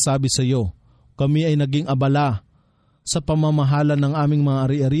magsasabi sa iyo, kami ay naging abala sa pamamahala ng aming mga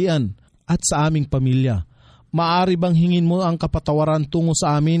ari-arian at sa aming pamilya. Maaari bang hingin mo ang kapatawaran tungo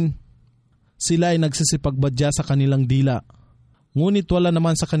sa amin? Sila ay nagsisipagbadya sa kanilang dila, ngunit wala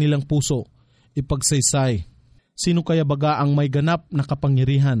naman sa kanilang puso ipagsaysay. Sino kaya baga ang may ganap na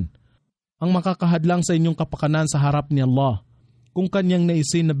kapangyarihan, ang makakahadlang sa inyong kapakanan sa harap ni Allah, kung kanyang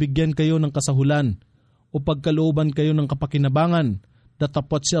naisin na bigyan kayo ng kasahulan o pagkalooban kayo ng kapakinabangan,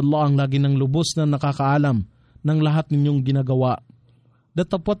 datapot si Allah ang lagi ng lubos na nakakaalam ng lahat ninyong ginagawa.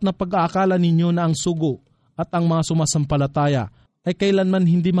 Datapot na pag-aakala ninyo na ang sugo at ang mga sumasampalataya ay kailanman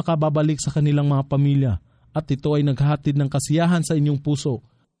hindi makababalik sa kanilang mga pamilya at ito ay naghahatid ng kasiyahan sa inyong puso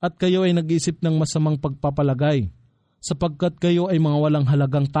at kayo ay nag-iisip ng masamang pagpapalagay sapagkat kayo ay mga walang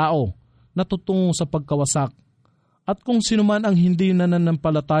halagang tao na tutungo sa pagkawasak. At kung sino man ang hindi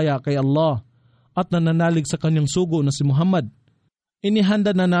nananampalataya kay Allah at nananalig sa kanyang sugo na si Muhammad,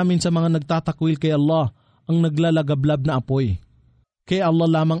 inihanda na namin sa mga nagtatakwil kay Allah ang naglalagablab na apoy. Kay Allah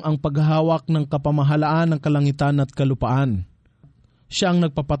lamang ang paghahawak ng kapamahalaan ng kalangitan at kalupaan. Siya ang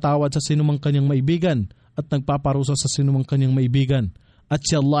nagpapatawad sa sinumang kanyang maibigan at nagpaparusa sa sinumang kanyang maibigan. At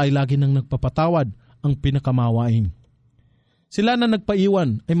si Allah ay lagi nang nagpapatawad, ang pinakamawain. Sila na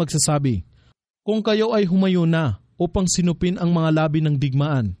nagpaiwan ay magsasabi, kung kayo ay humayo na upang sinupin ang mga labi ng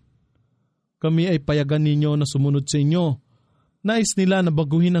digmaan, kami ay payagan ninyo na sumunod sa inyo. Nais nila na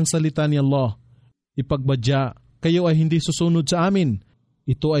baguhin ang salita ni Allah. Ipagbadya, kayo ay hindi susunod sa amin.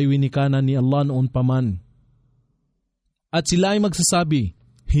 Ito ay winikanan ni Allah noon paman. At sila ay magsasabi,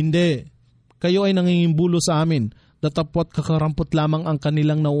 hindi, kayo ay nangingimbulo sa amin, datapot kakarampot lamang ang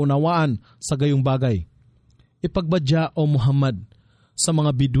kanilang naunawaan sa gayong bagay. Ipagbadya, O Muhammad, sa mga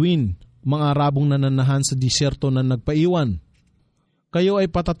Bedouin, mga Arabong nananahan sa disyerto na nagpaiwan, kayo ay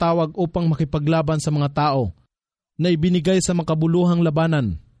patatawag upang makipaglaban sa mga tao na ibinigay sa makabuluhang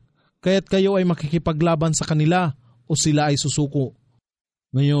labanan, kaya't kayo ay makikipaglaban sa kanila o sila ay susuko.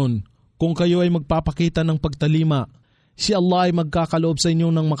 Ngayon, kung kayo ay magpapakita ng pagtalima, si Allah ay magkakaloob sa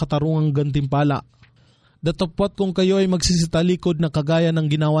inyo ng makatarungang gantimpala. Datapot kung kayo ay magsisitalikod na kagaya ng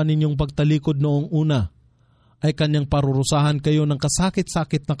ginawa ninyong pagtalikod noong una, ay kanyang parurusahan kayo ng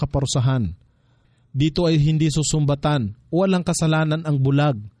kasakit-sakit na kaparusahan. Dito ay hindi susumbatan o walang kasalanan ang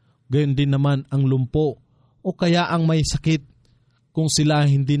bulag, gayon din naman ang lumpo o kaya ang may sakit kung sila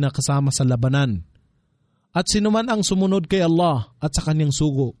hindi nakasama sa labanan. At sinuman ang sumunod kay Allah at sa kanyang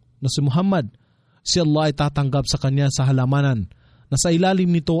sugo na si Muhammad, si Allah ay tatanggap sa kanya sa halamanan na sa ilalim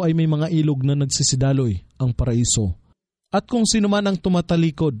nito ay may mga ilog na nagsisidaloy, ang paraiso. At kung sinuman ang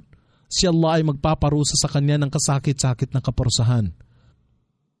tumatalikod, si Allah ay magpaparusa sa kanya ng kasakit-sakit na kaparusahan.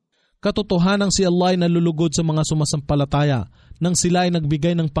 Katotohanang si Allah ay nalulugod sa mga sumasampalataya nang sila ay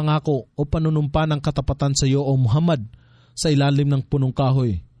nagbigay ng pangako o panunumpa ng katapatan sa iyo, O Muhammad, sa ilalim ng punong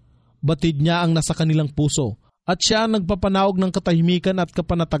kahoy. Batid niya ang nasa kanilang puso at siya ang nagpapanaog ng katahimikan at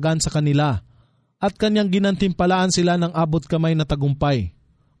kapanatagan sa kanila at kanyang ginantimpalaan sila ng abot kamay na tagumpay.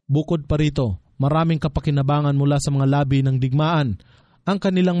 Bukod pa rito, maraming kapakinabangan mula sa mga labi ng digmaan ang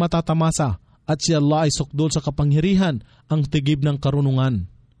kanilang matatamasa at si Allah ay sukdol sa kapangyarihan, ang tigib ng karunungan.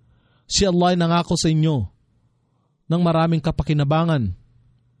 Si Allah ay nangako sa inyo ng maraming kapakinabangan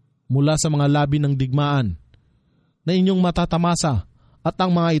mula sa mga labi ng digmaan na inyong matatamasa at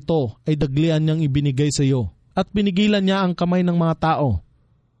ang mga ito ay daglian niyang ibinigay sa iyo. at pinigilan niya ang kamay ng mga tao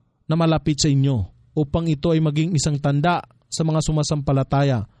na malapit sa inyo upang ito ay maging isang tanda sa mga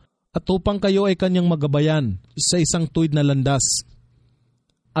sumasampalataya at upang kayo ay kanyang magabayan sa isang tuwid na landas.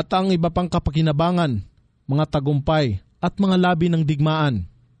 At ang iba pang kapakinabangan, mga tagumpay at mga labi ng digmaan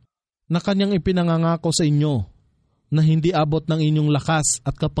na kanyang ipinangangako sa inyo na hindi abot ng inyong lakas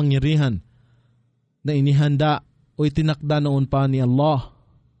at kapangyarihan na inihanda o itinakda noon pa ni Allah.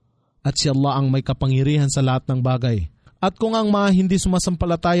 At si Allah ang may kapangyarihan sa lahat ng bagay. At kung ang mga hindi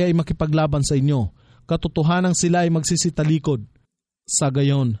sumasampalataya ay makipaglaban sa inyo, katotohanang sila ay magsisitalikod. Sa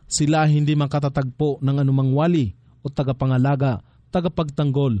gayon, sila ay hindi makatatagpo ng anumang wali o tagapangalaga,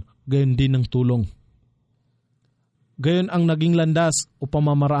 tagapagtanggol, gayon din ng tulong. Gayon ang naging landas o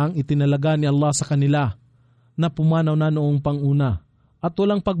pamamaraang itinalaga ni Allah sa kanila na pumanaw na noong panguna at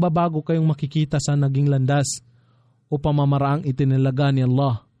walang pagbabago kayong makikita sa naging landas o pamamaraang itinalaga ni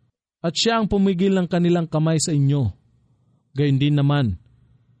Allah. At siya ang pumigil ng kanilang kamay sa inyo. Gayon din naman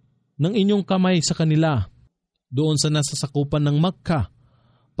ng inyong kamay sa kanila doon sa nasasakupan ng Makkah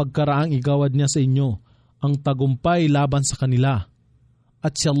pagkaraang igawad niya sa inyo ang tagumpay laban sa kanila.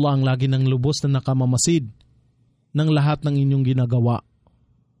 At si Allah ang lagi ng lubos na nakamamasid ng lahat ng inyong ginagawa.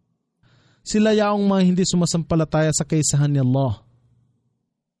 Sila yaong mga hindi sumasampalataya sa kaisahan ni Allah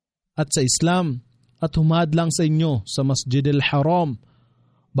at sa Islam at humadlang sa inyo sa Masjidil Haram,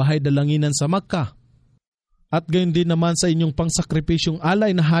 bahay dalanginan sa Makkah, at gayon din naman sa inyong pangsakripisyong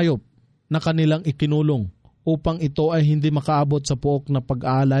alay na hayop na kanilang ikinulong upang ito ay hindi makaabot sa puok na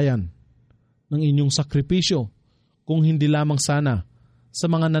pag-aalayan ng inyong sakripisyo, kung hindi lamang sana sa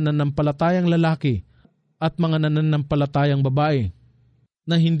mga nananampalatayang lalaki at mga nananampalatayang babae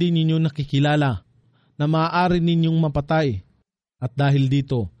na hindi ninyo nakikilala na maaari ninyong mapatay. At dahil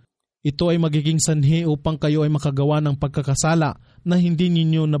dito, ito ay magiging sanhi upang kayo ay makagawa ng pagkakasala na hindi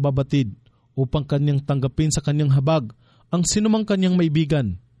ninyo nababatid upang kanyang tanggapin sa kanyang habag ang sinumang kanyang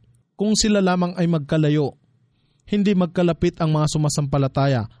maibigan. Kung sila lamang ay magkalayo, hindi magkalapit ang mga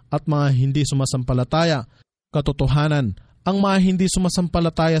sumasampalataya at mga hindi sumasampalataya. Katotohanan, ang mga hindi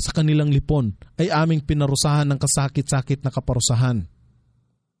sumasampalataya sa kanilang lipon ay aming pinarusahan ng kasakit-sakit na kaparusahan.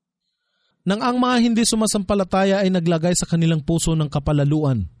 Nang ang mga hindi sumasampalataya ay naglagay sa kanilang puso ng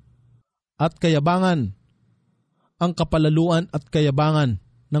kapalaluan at kayabangan, ang kapalaluan at kayabangan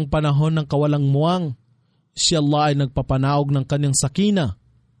ng panahon ng kawalang muwang, si Allah ay nagpapanaog ng kanyang sakina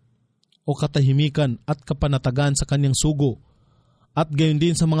o katahimikan at kapanatagan sa kanyang sugo at gayon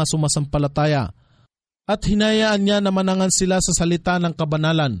din sa mga sumasampalataya at hinayaan niya na manangan sila sa salita ng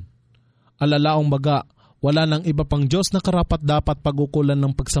kabanalan. Alalaong baga, wala nang iba pang Diyos na karapat-dapat pagukulan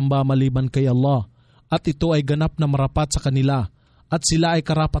ng pagsamba maliban kay Allah at ito ay ganap na marapat sa kanila at sila ay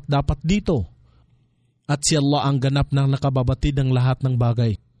karapat-dapat dito. At si Allah ang ganap na nakababatid ng lahat ng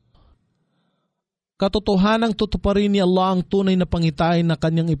bagay. Katotohanang tutuparin ni Allah ang tunay na pangitain na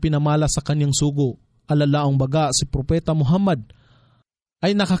kanyang ipinamala sa kanyang sugo. Alalaong baga, si Propeta Muhammad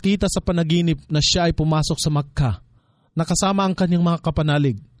ay nakakita sa panaginip na siya ay pumasok sa Makkah, nakasama ang kanyang mga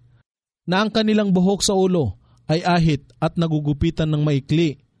kapanalig, na ang kanilang buhok sa ulo ay ahit at nagugupitan ng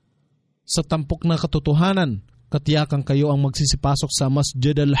maikli. Sa tampok na katotohanan, katiyakan kayo ang magsisipasok sa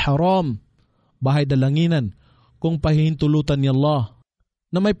Masjid al-Haram, bahay dalanginan, kung pahihintulutan ni Allah,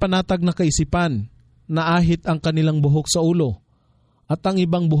 na may panatag na kaisipan, na ahit ang kanilang buhok sa ulo, at ang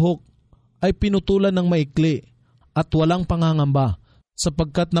ibang buhok ay pinutulan ng maikli at walang pangangamba,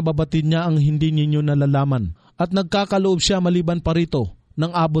 sapagkat nababatid niya ang hindi ninyo nalalaman, at nagkakaloob siya maliban pa rito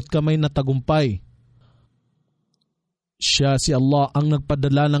ng abot kamay na tagumpay. Siya si Allah ang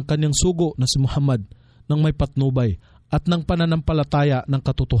nagpadala ng kanyang sugo na si Muhammad ng may patnubay at ng pananampalataya ng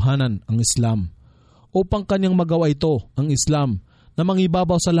katotohanan, ang Islam, upang kanyang magawa ito, ang Islam, na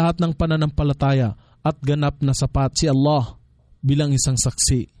mangibabaw sa lahat ng pananampalataya at ganap na sapat si Allah bilang isang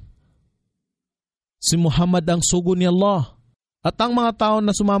saksi. Si Muhammad ang sugo ni Allah at ang mga tao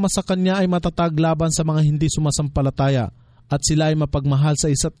na sumama sa kanya ay matatag laban sa mga hindi sumasampalataya at sila ay mapagmahal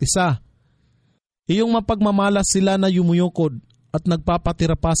sa isa't isa. Iyong mapagmamalas sila na yumuyukod at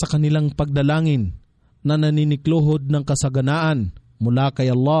nagpapatira pa sa kanilang pagdalangin na naninikluhod ng kasaganaan mula kay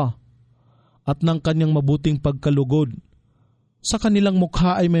Allah at ng kanyang mabuting pagkalugod. Sa kanilang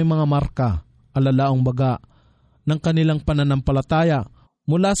mukha ay may mga marka, alalaong baga, ng kanilang pananampalataya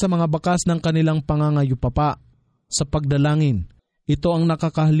mula sa mga bakas ng kanilang pangangayupapa sa pagdalangin. Ito ang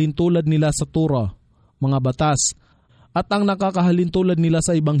nakakahalintulad nila sa Torah, mga batas, at ang nakakahalintulad nila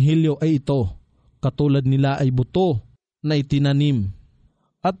sa Ebanghelyo ay ito, katulad nila ay buto na itinanim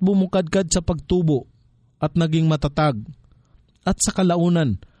at bumukadkad sa pagtubo at naging matatag at sa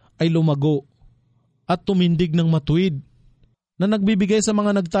kalaunan ay lumago at tumindig ng matuwid na nagbibigay sa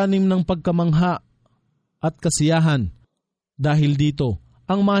mga nagtanim ng pagkamangha at kasiyahan. Dahil dito,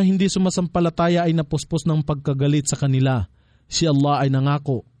 ang mga hindi sumasampalataya ay napuspos ng pagkagalit sa kanila. Si Allah ay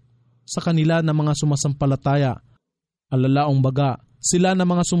nangako sa kanila na mga sumasampalataya. Alalaong baga, sila na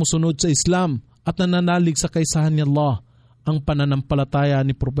mga sumusunod sa Islam at nananalig sa kaisahan ni Allah, ang pananampalataya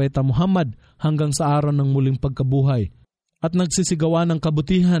ni Propeta Muhammad hanggang sa araw ng muling pagkabuhay, at nagsisigawa ng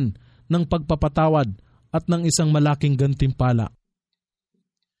kabutihan, ng pagpapatawad at ng isang malaking gantimpala.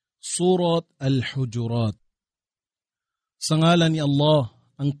 Surat Al-Hujurat. Sa ngalan ni Allah,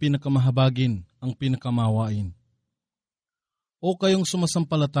 ang pinakamahabagin, ang pinakamawain. O kayong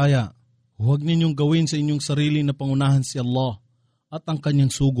sumasampalataya, huwag ninyong gawin sa inyong sarili na pangunahan si Allah at ang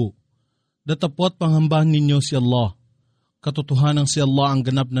kanyang sugo. Datapwat panghambahan ninyo si Allah. Katotohanan si Allah ang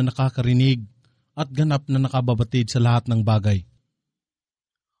ganap na nakakarinig at ganap na nakababatid sa lahat ng bagay.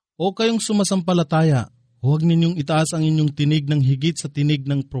 O kayong sumasampalataya, huwag ninyong itaas ang inyong tinig ng higit sa tinig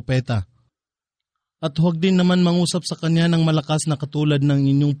ng propeta. At huwag din naman mangusap sa kanya ng malakas na katulad ng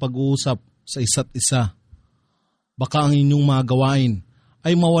inyong pag-uusap sa isa't isa. Baka ang inyong mga gawain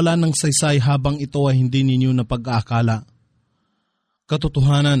ay mawala ng saysay habang ito ay hindi ninyo napag-aakala.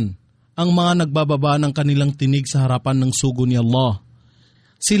 Katotohanan, ang mga nagbababa ng kanilang tinig sa harapan ng sugo ni Allah,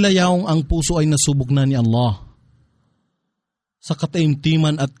 sila yaong ang puso ay nasubok na ni Allah. Sa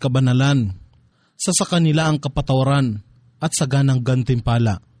kataimtiman at kabanalan, sa kanila ang kapatawaran at saganang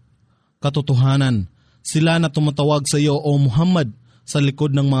gantimpala. Katotohanan, sila na tumatawag sa iyo o Muhammad sa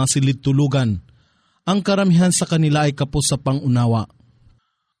likod ng mga silid tulugan. Ang karamihan sa kanila ay kapos sa pangunawa.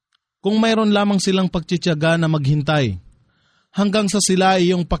 Kung mayroon lamang silang pagtitiyaga na maghintay, hanggang sa sila ay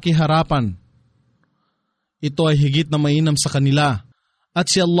iyong pakiharapan, ito ay higit na mainam sa kanila, at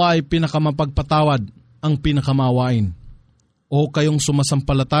si Allah ay pinakamapagpatawad, ang pinakamawain. O kayong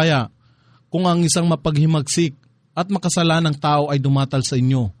sumasampalataya, kung ang isang mapaghimagsik at makasalanang tao ay dumatal sa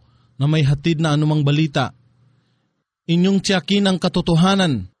inyo, na may hatid na anumang balita, inyong tiyakin ang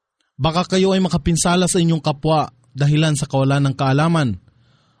katotohanan, baka kayo ay makapinsala sa inyong kapwa dahilan sa kawalan ng kaalaman,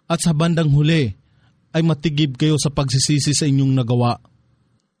 at sa bandang huli ay matigib kayo sa pagsisisi sa inyong nagawa.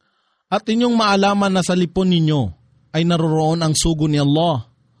 At inyong maalaman na sa lipon ninyo ay naroroon ang sugo ni Allah,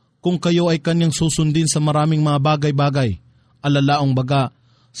 kung kayo ay kanyang susundin sa maraming mga bagay-bagay, alalaong baga,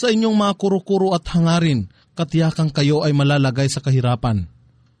 sa inyong mga kuro-kuro at hangarin, katiyakang kayo ay malalagay sa kahirapan.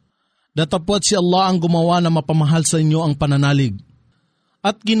 Datapwat si Allah ang gumawa na mapamahal sa inyo ang pananalig.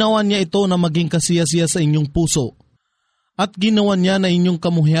 At ginawa niya ito na maging kasiyasiya sa inyong puso. At ginawa niya na inyong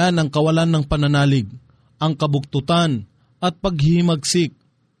kamuhian ang kawalan ng pananalig, ang kabuktutan at paghihimagsik,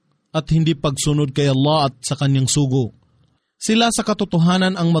 at hindi pagsunod kay Allah at sa kanyang sugo. Sila sa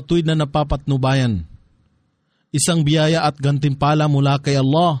katotohanan ang matuwid na napapatnubayan. Isang biyaya at gantimpala mula kay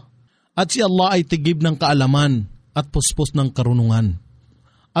Allah, at si Allah ay tigib ng kaalaman at puspos ng karunungan.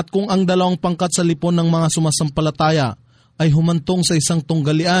 At kung ang dalawang pangkat sa lipon ng mga sumasampalataya ay humantong sa isang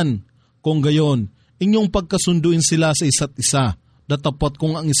tunggalian, kung gayon, inyong pagkasunduin sila sa isa't isa, datapot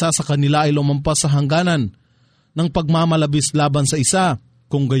kung ang isa sa kanila ay lumampas sa hangganan ng pagmamalabis laban sa isa,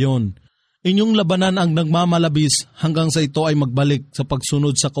 kung gayon, inyong labanan ang nagmamalabis hanggang sa ito ay magbalik sa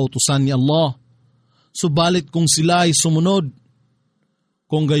pagsunod sa kautusan ni Allah. Subalit kung sila ay sumunod,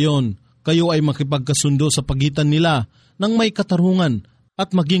 kung gayon, kayo ay makipagkasundo sa pagitan nila ng may katarungan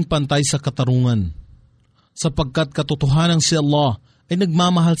at maging pantay sa katarungan. Sapagkat katotohanan si Allah ay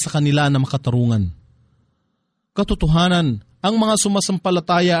nagmamahal sa kanila na makatarungan. Katotohanan, ang mga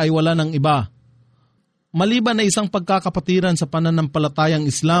sumasampalataya ay wala ng iba, maliban na isang pagkakapatiran sa pananampalatayang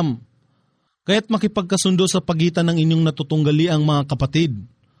Islam, kaya't makipagkasundo sa pagitan ng inyong natutunggali ang mga kapatid,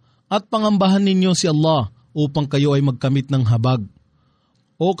 at pangambahan ninyo si Allah upang kayo ay magkamit ng habag.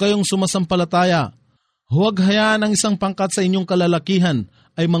 O kayong sumasampalataya, huwag hayaan ang isang pangkat sa inyong kalalakihan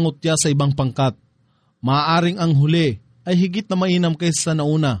ay mangutya sa ibang pangkat. Maaaring ang huli ay higit na mainam kaysa sa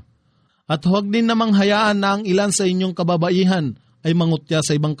nauna. At huwag din namang hayaan na ang ilan sa inyong kababaihan ay mangutya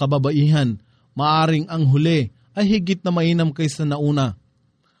sa ibang kababaihan. Maaaring ang huli ay higit na mainam kaysa sa nauna.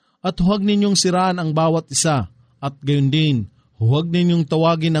 At huwag ninyong siraan ang bawat isa, at gayon din, huwag ninyong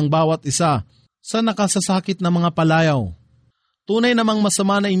tawagin ang bawat isa sa nakasasakit na mga palayaw. Tunay namang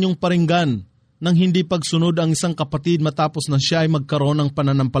masama na inyong paringgan nang hindi pagsunod ang isang kapatid matapos na siya ay magkaroon ng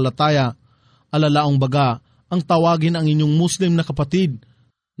pananampalataya, alalaong baga, ang tawagin ang inyong Muslim na kapatid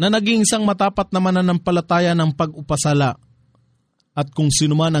na naging isang matapat na mananampalataya ng pag-upasala. At kung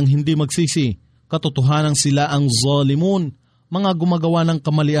sino man ang hindi magsisi, katotohanan sila ang zalimun, mga gumagawa ng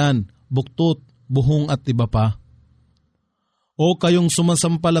kamalian, buktot, buhong at iba pa. O kayong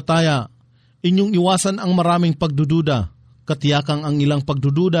sumasampalataya, inyong iwasan ang maraming pagdududa, katiyakang ang ilang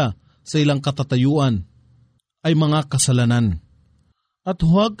pagdududa sa ilang katatayuan ay mga kasalanan. At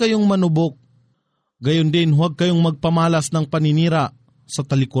huwag kayong manubok, Gayon din, huwag kayong magpamalas ng paninira sa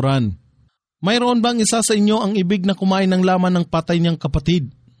talikuran. Mayroon bang isa sa inyo ang ibig na kumain ng laman ng patay niyang kapatid?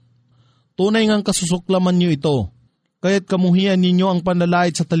 Tunay ngang kasusuklaman niyo ito, kaya't kamuhian ninyo ang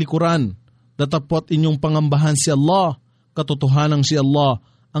panlalait sa talikuran, datapot inyong pangambahan si Allah, katotohanan si Allah,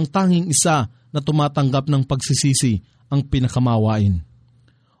 ang tanging isa na tumatanggap ng pagsisisi, ang pinakamawain.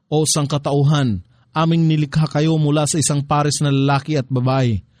 O sangkatauhan, aming nilikha kayo mula sa isang pares na lalaki at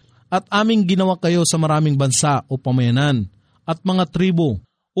babae, at aming ginawa kayo sa maraming bansa o pamayanan, at mga tribo,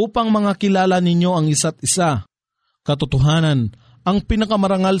 upang mga kilala ninyo ang isa't isa. Katotohanan, ang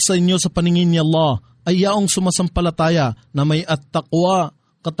pinakamarangal sa inyo sa paningin ni Allah ay yaong sumasampalataya na may at-taqwa,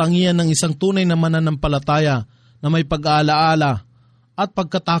 katangian ng isang tunay na mananampalataya na may pag-aalaala at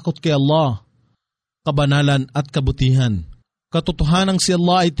pagkatakot kay Allah, kabanalan at kabutihan. Katotohanan si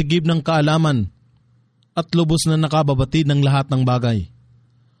Allah ay tigib ng kaalaman at lubos na nakababatid ng lahat ng bagay.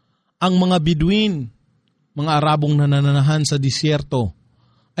 Ang mga Bedouin, mga Arabong nananahan sa disyerto,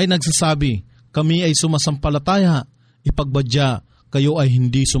 ay nagsasabi, kami ay sumasampalataya, ipagbadya, kayo ay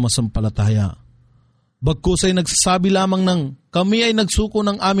hindi sumasampalataya. Bagkus ay nagsasabi lamang ng, kami ay nagsuko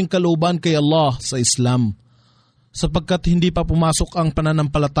ng aming kalooban kay Allah sa Islam, sapagkat hindi pa pumasok ang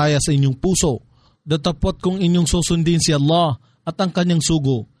pananampalataya sa inyong puso, datapot kung inyong susundin si Allah at ang kanyang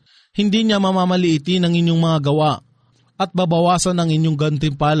sugo, hindi niya mamamaliitin ang inyong mga gawa at babawasan ang inyong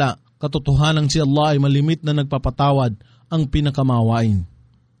gantimpala. Katotohanan si Allah ay malimit na nagpapatawad, ang pinakamawain.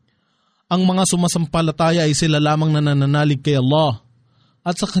 Ang mga sumasampalataya ay sila lamang na nananalig kay Allah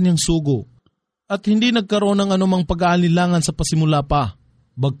at sa kanyang sugo at hindi nagkaroon ng anumang pag-aalilangan sa pasimula pa,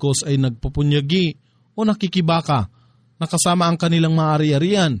 bagkos ay nagpapunyagi o nakikibaka na kasama ang kanilang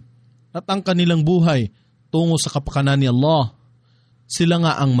maaari-arian at ang kanilang buhay tungo sa kapakanan ni Allah. Sila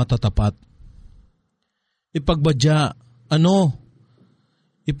nga ang matatapat. Ipagbadya,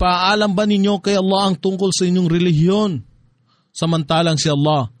 ipaalam ba ninyo kay Allah ang tungkol sa inyong relihiyon? Samantalang si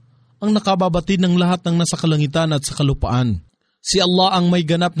Allah ang nakababatid ng lahat ng nasa kalangitan at sa kalupaan. Si Allah ang may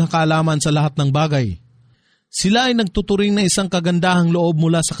ganap na kaalaman sa lahat ng bagay. Sila ay nagtuturing na isang kagandahang loob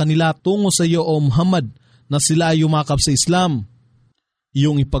mula sa kanila tungo sa iyo o Muhammad na sila ay yumakap sa Islam.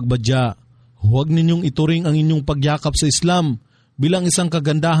 Iyong ipagbadya, huwag ninyong ituring ang inyong pagyakap sa Islam bilang isang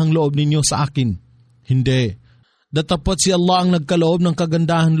kagandahang loob ninyo sa akin. Hindi. Datapot si Allah ang nagkaloob ng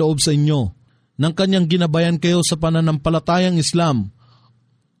kagandahang loob sa inyo, nang kanyang ginabayan kayo sa pananampalatayang Islam,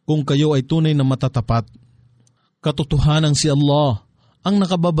 kung kayo ay tunay na matatapat. Katotohanan si Allah ang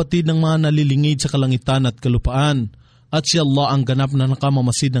nakababatid ng mga nalilingid sa kalangitan at kalupaan, at si Allah ang ganap na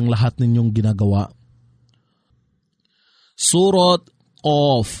nakamamasid ng lahat ninyong ginagawa. Surat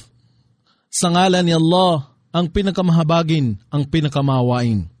Qaf. Sa ngalan ni Allah, ang pinakamahabagin, ang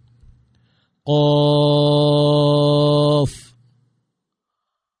pinakamawain. Qaf.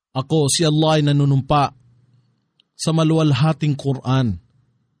 Ako, si Allah ay nanunumpa sa maluwalhating Quran.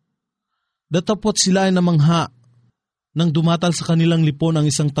 Datapot sila ay namangha nang dumatal sa kanilang lipon ang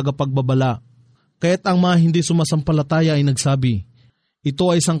isang tagapagbabala. Kaya't ang mga hindi sumasampalataya ay nagsabi, ito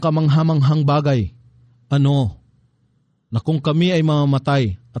ay isang kamanghamanghang bagay. Na kung kami ay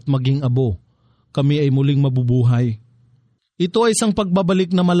mamamatay at maging abo, kami ay muling mabubuhay. Ito ay isang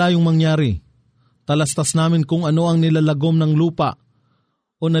pagbabalik na malayong mangyari. Talastas namin kung ano ang nilalagom ng lupa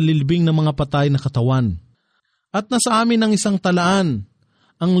o nalilibing ng mga patay na katawan. At nasa amin ang isang talaan,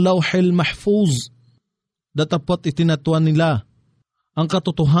 ang Lawhil Mahfuz. Datapot itinatuan nila ang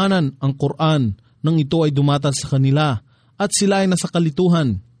katotohanan, ang Quran, nang ito ay dumatal sa kanila at sila ay nasa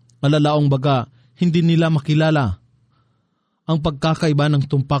kalituhan. Malalaong baga, hindi nila makilala ang pagkakaiba ng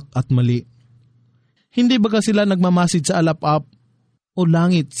tumpak at mali. Hindi baga sila nagmamasid sa alap-ap o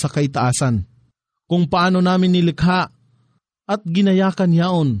langit sa kaitaasan, kung paano namin nilikha at ginayakan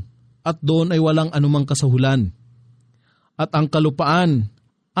yaon, at doon ay walang anumang kasahulan. At ang kalupaan,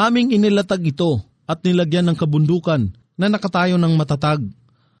 aming inilatag ito at nilagyan ng kabundukan na nakatayo ng matatag.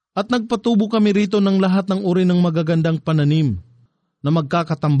 At nagpatubo kami rito ng lahat ng uri ng magagandang pananim na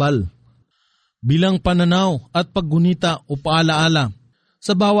magkakatambal, bilang pananaw at paggunita o paalaala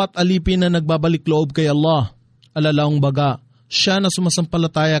sa bawat alipin na nagbabalik loob kay Allah. Alalaong baga, siya na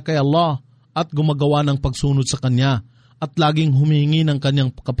sumasampalataya kay Allah at gumagawa ng pagsunod sa Kanya at laging humihingi ng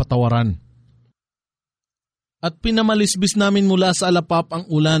Kanyang kapatawaran. At pinamalisbis namin mula sa alapap ang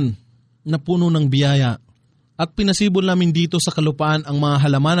ulan na puno ng biyaya, at pinasibol namin dito sa kalupaan ang mga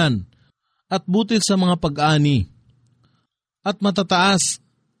halamanan at butil sa mga pag-ani, at matataas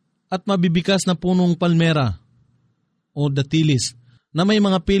at mabibikas na punong palmera o datilis na may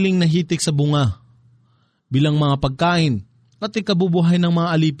mga piling na hitik sa bunga bilang mga pagkain at ikabubuhay ng mga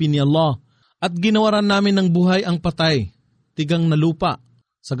alipin ni Allah. At ginawaran namin ng buhay ang patay, tigang na lupa,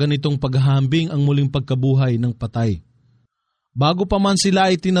 sa ganitong paghahambing ang muling pagkabuhay ng patay. Bago pa man sila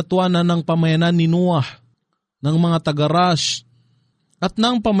ay tinatuanan ng pamayanan ni Noah, ng mga taga-Rash, at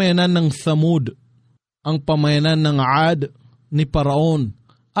ng pamayanan ng Thamud, ang pamayanan ng Ad, ni Paraon,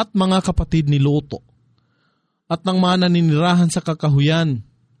 at mga kapatid ni Loto, at ng mga naninirahan sa kakahuyan,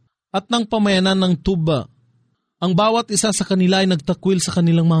 at ng pamayanan ng Tuba. Ang bawat isa sa kanila ay nagtakwil sa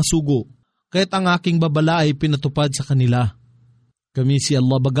kanilang mga sugo, kaya't ang aking babala ay pinatupad sa kanila. Kami si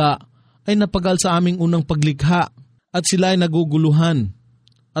Allah baga ay napagal sa aming unang paglikha, at sila ay naguguluhan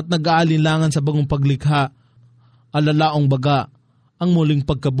at nag-aalinlangan sa bagong paglikha, alalaong baga ang muling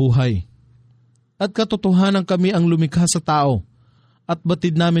pagkabuhay. At katotohanan kami ang lumikha sa tao, at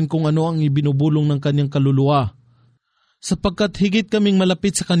batid namin kung ano ang ibinubulong ng kanyang kaluluwa, sapagkat higit kaming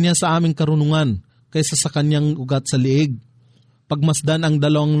malapit sa kanya sa aming karunungan kaysa sa kanyang ugat sa liig. Pagmasdan ang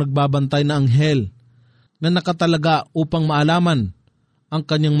dalawang nagbabantay na anghel na nakatalaga upang maalaman ang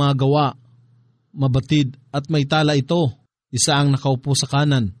kanyang mga gawa, mabatid at may tala ito, isa ang nakaupo sa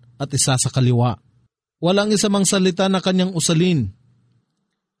kanan at isa sa kaliwa. Walang isa mang salita na kanyang usalin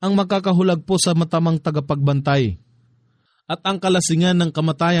ang magkakahulag po sa matamang tagapagbantay, at ang kalasingan ng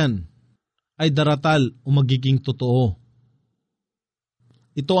kamatayan ay daratal o magiging totoo.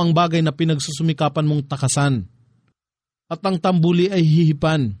 Ito ang bagay na pinagsusumikapan mong takasan, at ang tambuli ay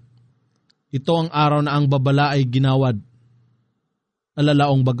hihipan. Ito ang araw na ang babala ay ginawad.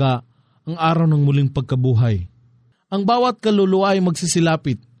 Alalaong baga, ang araw ng muling pagkabuhay. Ang bawat kaluluwa ay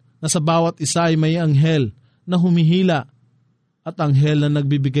magsisilapit na sa bawat isa ay may anghel na humihila at anghel na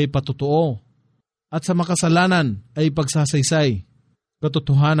nagbibigay patotoo. At sa makasalanan ay pagsasaysay.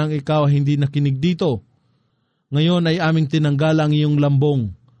 Katotohanang ikaw ay hindi nakinig dito. Ngayon ay aming tinanggal ang iyong lambong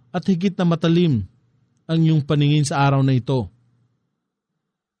at higit na matalim ang iyong paningin sa araw na ito.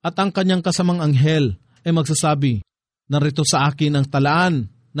 At ang kanyang kasamang anghel ay magsasabi, narito sa akin ang talaan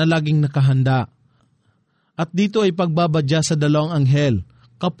na laging nakahanda. At dito ay pagbabadya sa dalawang anghel,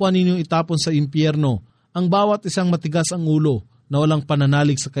 kapwa ninyong itapon sa impyerno, ang bawat isang matigas ang ulo na walang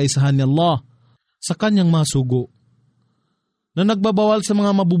pananalig sa kaisahan ni Allah, sa kanyang masugo, na nagbabawal sa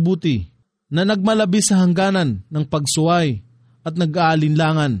mga mabubuti, na nagmalabis sa hangganan ng pagsuway at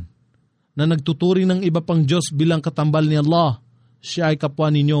nag-aalinlangan, na nagtuturing ng iba pang Diyos bilang katambal ni Allah. Siya ay kapwa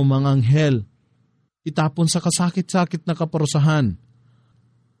ninyo mga anghel, itapon sa kasakit-sakit na kaparusahan.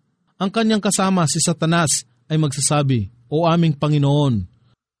 Ang kanyang kasama si Satanas ay magsasabi, O aming Panginoon,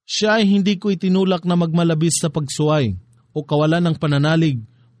 siya ay hindi ko itinulak na magmalabis sa pagsuway o kawalan ng pananalig,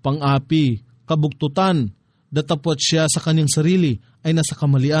 pang-api, kabuktutan, datapwat siya sa kanyang sarili ay nasa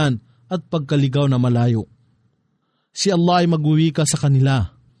kamalian at pagkaligaw na malayo. Si Allah ay magwiwika sa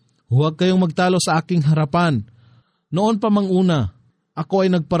kanila, huwag kayong magtalo sa aking harapan. Noon pa mang una, ako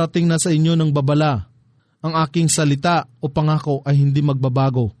ay nagparating na sa inyo ng babala. Ang aking salita o pangako ay hindi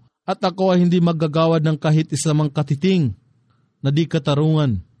magbabago, at ako ay hindi maggagawad ng kahit isa mang katiting na di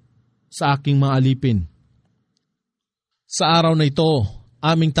katarungan sa aking mga alipin. Sa araw na ito,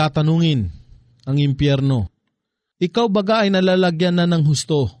 aming tatanungin ang impyerno, ikaw baga ay nalalagyan na ng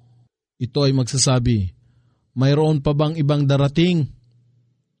husto? Ito ay magsasabi, mayroon pa bang ibang darating?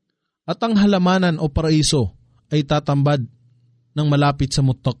 At ang halamanan o paraiso ay tatambad ng malapit sa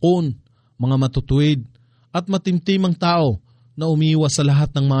muttaqun, mga matutuwid at matimtimang tao na umiiwas sa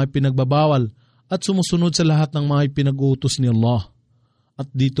lahat ng mga pinagbabawal at sumusunod sa lahat ng mga pinag-uutos ni Allah.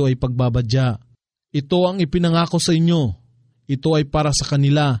 At dito ay pagbabadya. Ito ang ipinangako sa inyo. Ito ay para sa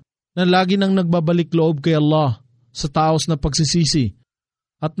kanila na lagi nang nagbabalik loob kay Allah sa taos na pagsisisi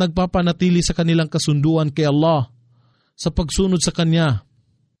at nagpapanatili sa kanilang kasunduan kay Allah sa pagsunod sa Kanya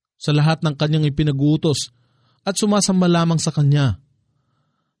sa lahat ng Kanyang ipinag-uutos at sumasamba lamang sa Kanya,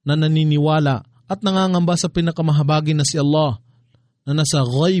 na naniniwala at nangangamba sa pinakamahabagin na si Allah na nasa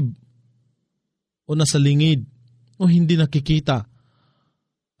ghaib o nasa lingid o hindi nakikita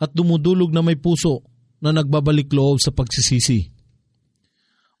at dumudulog na may puso na nagbabalik loob sa pagsisisi.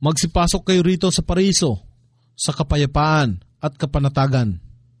 Magsipasok kayo rito sa paraiso, sa kapayapaan at kapanatagan.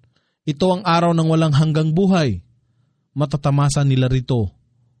 Ito ang araw ng walang hanggang buhay. Matatamasa nila rito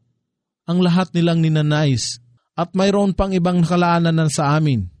ang lahat nilang ninanais at mayroon pang ibang nakalaanan na sa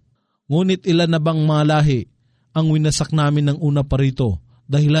amin. Ngunit ilan na bang mga lahi ang winasak namin ng una pa rito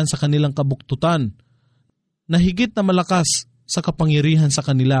dahilan sa kanilang kabuktutan na higit na malakas sa kapangyarihan sa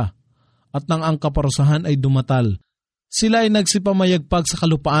kanila, at nang ang kaparusahan ay dumatal, sila ay nagsipamayagpag sa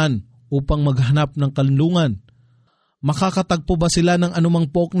kalupaan upang maghanap ng kanlungan. Makakatagpo ba sila ng anumang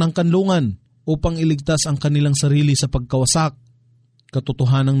pook ng kanlungan upang iligtas ang kanilang sarili sa pagkawasak?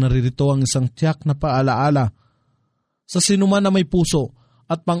 Katotohanang naririto ang isang tiyak na paalaala sa sinuman na may puso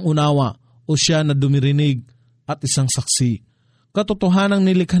at pangunawa o siya na dumirinig at isang saksi. Katotohanang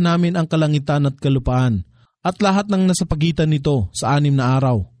nilikha namin ang kalangitan at kalupaan at lahat ng nasa pagitan nito sa 6 na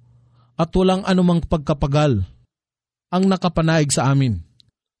araw. At walang anumang pagkapagal ang nakapanaig sa amin.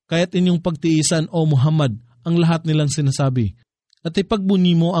 Kaya't inyong pagtiisan, O Muhammad, ang lahat nilang sinasabi. At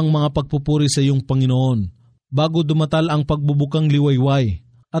ipagbunyi mo ang mga pagpupuri sa iyong Panginoon bago dumatal ang pagbubukang liwayway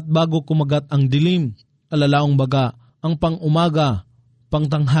at bago kumagat ang dilim, alalaong baga, ang pang-umaga,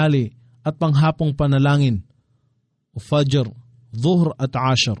 pangtanghali at panghapong panalangin o Fajr, Dhuhr at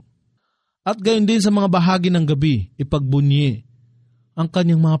Ashr. At gayon din sa mga bahagi ng gabi, ipagbunyi ang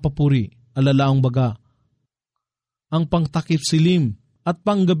kanyang mga papuri, alalaong baga, ang pangtakip silim at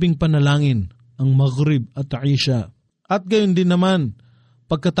panggabing panalangin, ang Maghrib at Isha. At gayon din naman,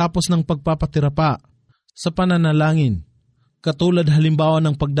 pagkatapos ng pagpapatira pa sa pananalangin, katulad halimbawa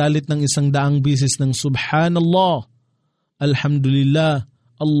ng pagdalit ng 100 bisis ng Subhanallah, Alhamdulillah,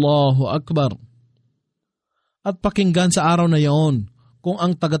 Allahu Akbar. At pakinggan sa araw na yaon kung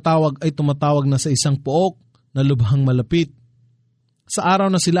ang tagatawag ay tumatawag na sa isang pook na lubhang malapit. Sa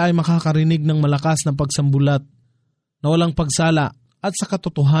araw na sila ay makakarinig ng malakas na pagsambulat na walang pagsala at sa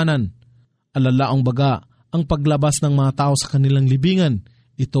katotohanan, alalaong baga, ang paglabas ng mga tao sa kanilang libingan,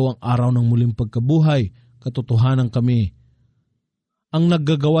 ito ang araw ng muling pagkabuhay, katotohanan kami. Ang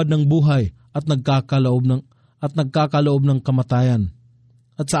naggagawad ng buhay at nagkakaloob ng kamatayan.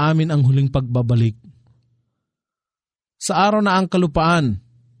 At sa amin ang huling pagbabalik. Sa araw na ang kalupaan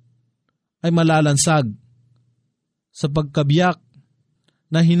ay malalansag sa pagkabiyak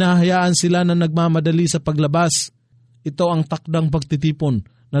na hinahayaan sila na nagmamadali sa paglabas, ito ang takdang pagtitipon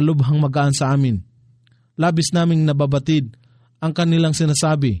na lubhang magaan sa amin. Labis naming nababatid ang kanilang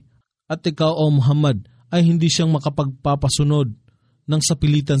sinasabi at ikaw, O Muhammad, ay hindi siyang makapagpapasunod ng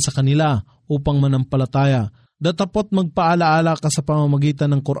sapilitan sa kanila upang manampalataya. Datapot magpaalaala ka sa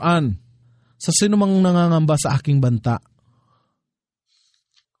pamamagitan ng Quran sa sinumang nangangamba sa aking banta.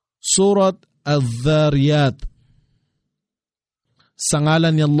 Surat Al-Dhariyat. Sa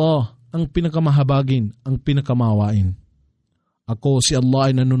ngalan ni Allah, ang pinakamahabagin, ang pinakamawain. Ako si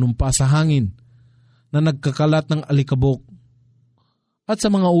Allah ay nanunumpa sa hangin na nagkakalat ng alikabok at sa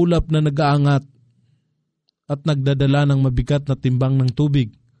mga ulap na nag-aangat at nagdadala ng mabigat na timbang ng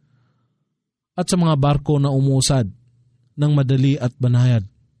tubig at sa mga barko na umuusad ng madali at banayad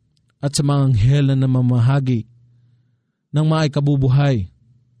at sa mga anghel na namamahagi ng mga ikabubuhay,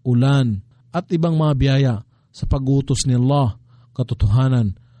 ulan at ibang mga biyaya sa pag-utos ni Allah,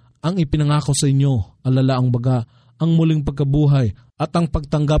 katotohanan, ang ipinangako sa inyo, alalaang baga, ang muling pagkabuhay at ang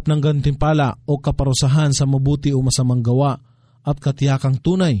pagtanggap ng gantimpala o kaparusahan sa mabuti o masamang gawa at katiyakang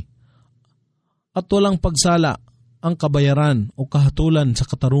tunay. At walang pagsala, ang kabayaran o kahatulan sa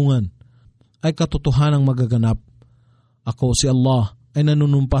katarungan ay katotohanang magaganap. Ako si Allah ay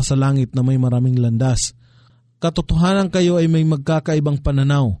nanunumpa sa langit na may maraming landas. Katotohanan kayo ay may magkakaibang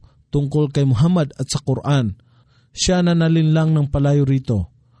pananaw tungkol kay Muhammad at sa Quran. Siya na nalinlang ng palayo rito.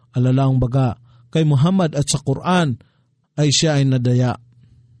 Alalaang baga, kay Muhammad at sa Quran ay siya ay nadaya.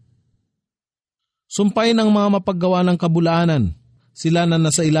 Sumpain ang mga mapaggawa ng kabulaanan, sila na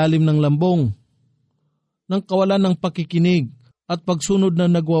nasa ilalim ng lambong, ng kawalan ng pakikinig at pagsunod na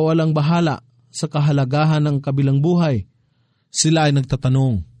nagwawalang bahala sa kahalagahan ng kabilang buhay. Sila ay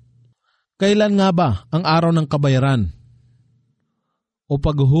nagtatanong, kailan nga ba ang araw ng kabayaran o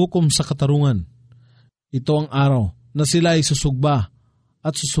paghuhukom sa katarungan? Ito ang araw na sila ay susugba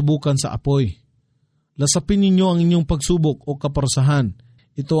at susubukan sa apoy. Lasapin ninyo ang inyong pagsubok o kaparusahan.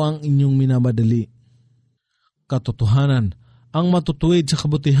 Ito ang inyong minamadali. Katotohanan, ang matutuwid sa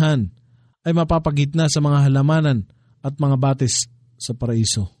kabutihan ay mapapagitna sa mga halamanan at mga batis sa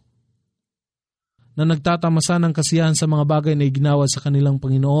paraiso. Na nagtatamasa ng kasiyahan sa mga bagay na iginawad sa kanilang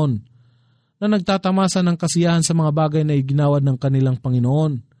Panginoon. Na nagtatamasa ng kasiyahan sa mga bagay na iginawad ng kanilang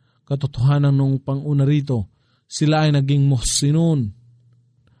Panginoon. Katotohanan nung panguna rito, sila ay naging muhsinun,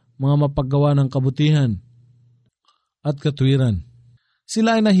 mga mapaggawa ng kabutihan at katwiran.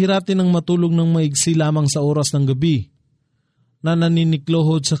 Sila ay nahirati ng matulog ng maigsi lamang sa oras ng gabi, na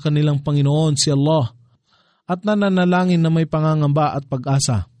naniniklohod sa kanilang Panginoon si Allah at nananalangin na may pangangamba at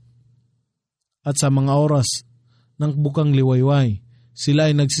pag-asa. At sa mga oras ng bukang liwayway, sila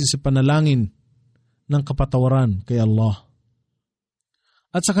ay nagsisipanalangin ng kapatawaran kay Allah.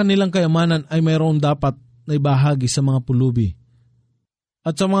 At sa kanilang kayamanan ay mayroon dapat na ibahagi sa mga pulubi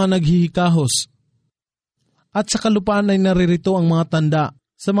at sa mga naghihikahos. At sa kalupaan ay naririto ang mga tanda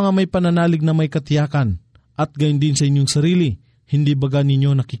sa mga may pananalig na may katiyakan at gayon din sa inyong sarili, hindi baga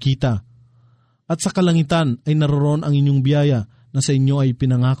ninyo nakikita. At sa kalangitan ay naroon ang inyong biyaya na sa inyo ay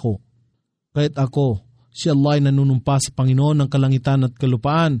pinangako. Kaya't ako, si Allah ay nanunumpa sa Panginoon ng kalangitan at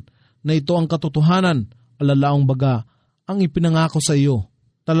kalupaan na ito ang katotohanan, alalaong baga, ang ipinangako sa iyo.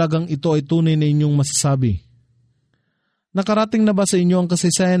 Talagang ito ay tunay na inyong masasabi. Nakarating na ba sa inyo ang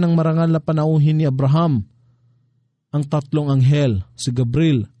kasaysayan ng marangal na panauhin ni Abraham? Ang 3 anghel, si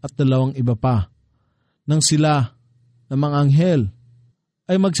Gabriel at 2 iba pa. Nang sila, na mga anghel,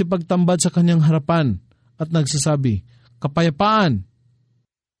 ay magsipagtambad sa kanyang harapan at nagsasabi, kapayapaan!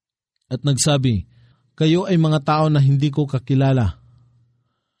 At nagsabi, kayo ay mga tao na hindi ko kakilala.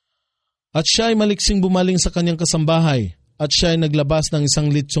 At siya ay maliksing bumaling sa kanyang kasambahay at siya ay naglabas ng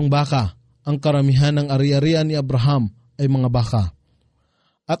 1 litsong baka. Ang karamihan ng ari-arian ni Abraham ay mga baka.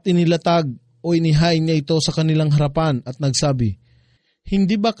 At inilatag o inihain niya ito sa kanilang harapan at nagsabi,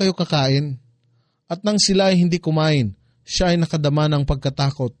 hindi ba kayo kakain? At nang sila ay hindi kumain, siya ay nakadama ng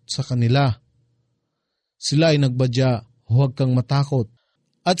pagkatakot sa kanila. Sila ay nagbadya, huwag kang matakot.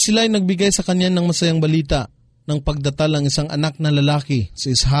 At sila ay nagbigay sa kanya ng masayang balita ng pagdatal ng isang anak na lalaki,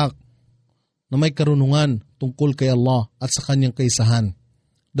 si Ishak, na may karunungan tungkol kay Allah at sa kanyang kaisahan.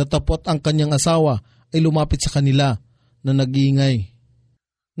 Datapot ang kanyang asawa ay lumapit sa kanila na nag-iingay,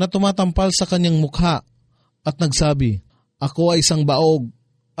 na tumatampal sa kanyang mukha at nagsabi, ako ay isang baog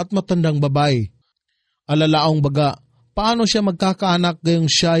at matandang babae. Alalaong baga, paano siya magkakaanak gayong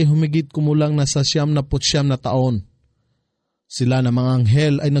siya ay humigit kumulang na sa 99 na taon? Sila na mga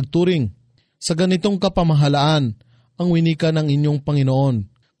anghel ay nagturing, sa ganitong kapamahalaan ang winika ng inyong Panginoon.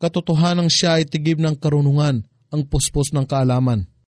 Katotohanang siya ay tigib ng karunungan, ang puspos ng kaalaman.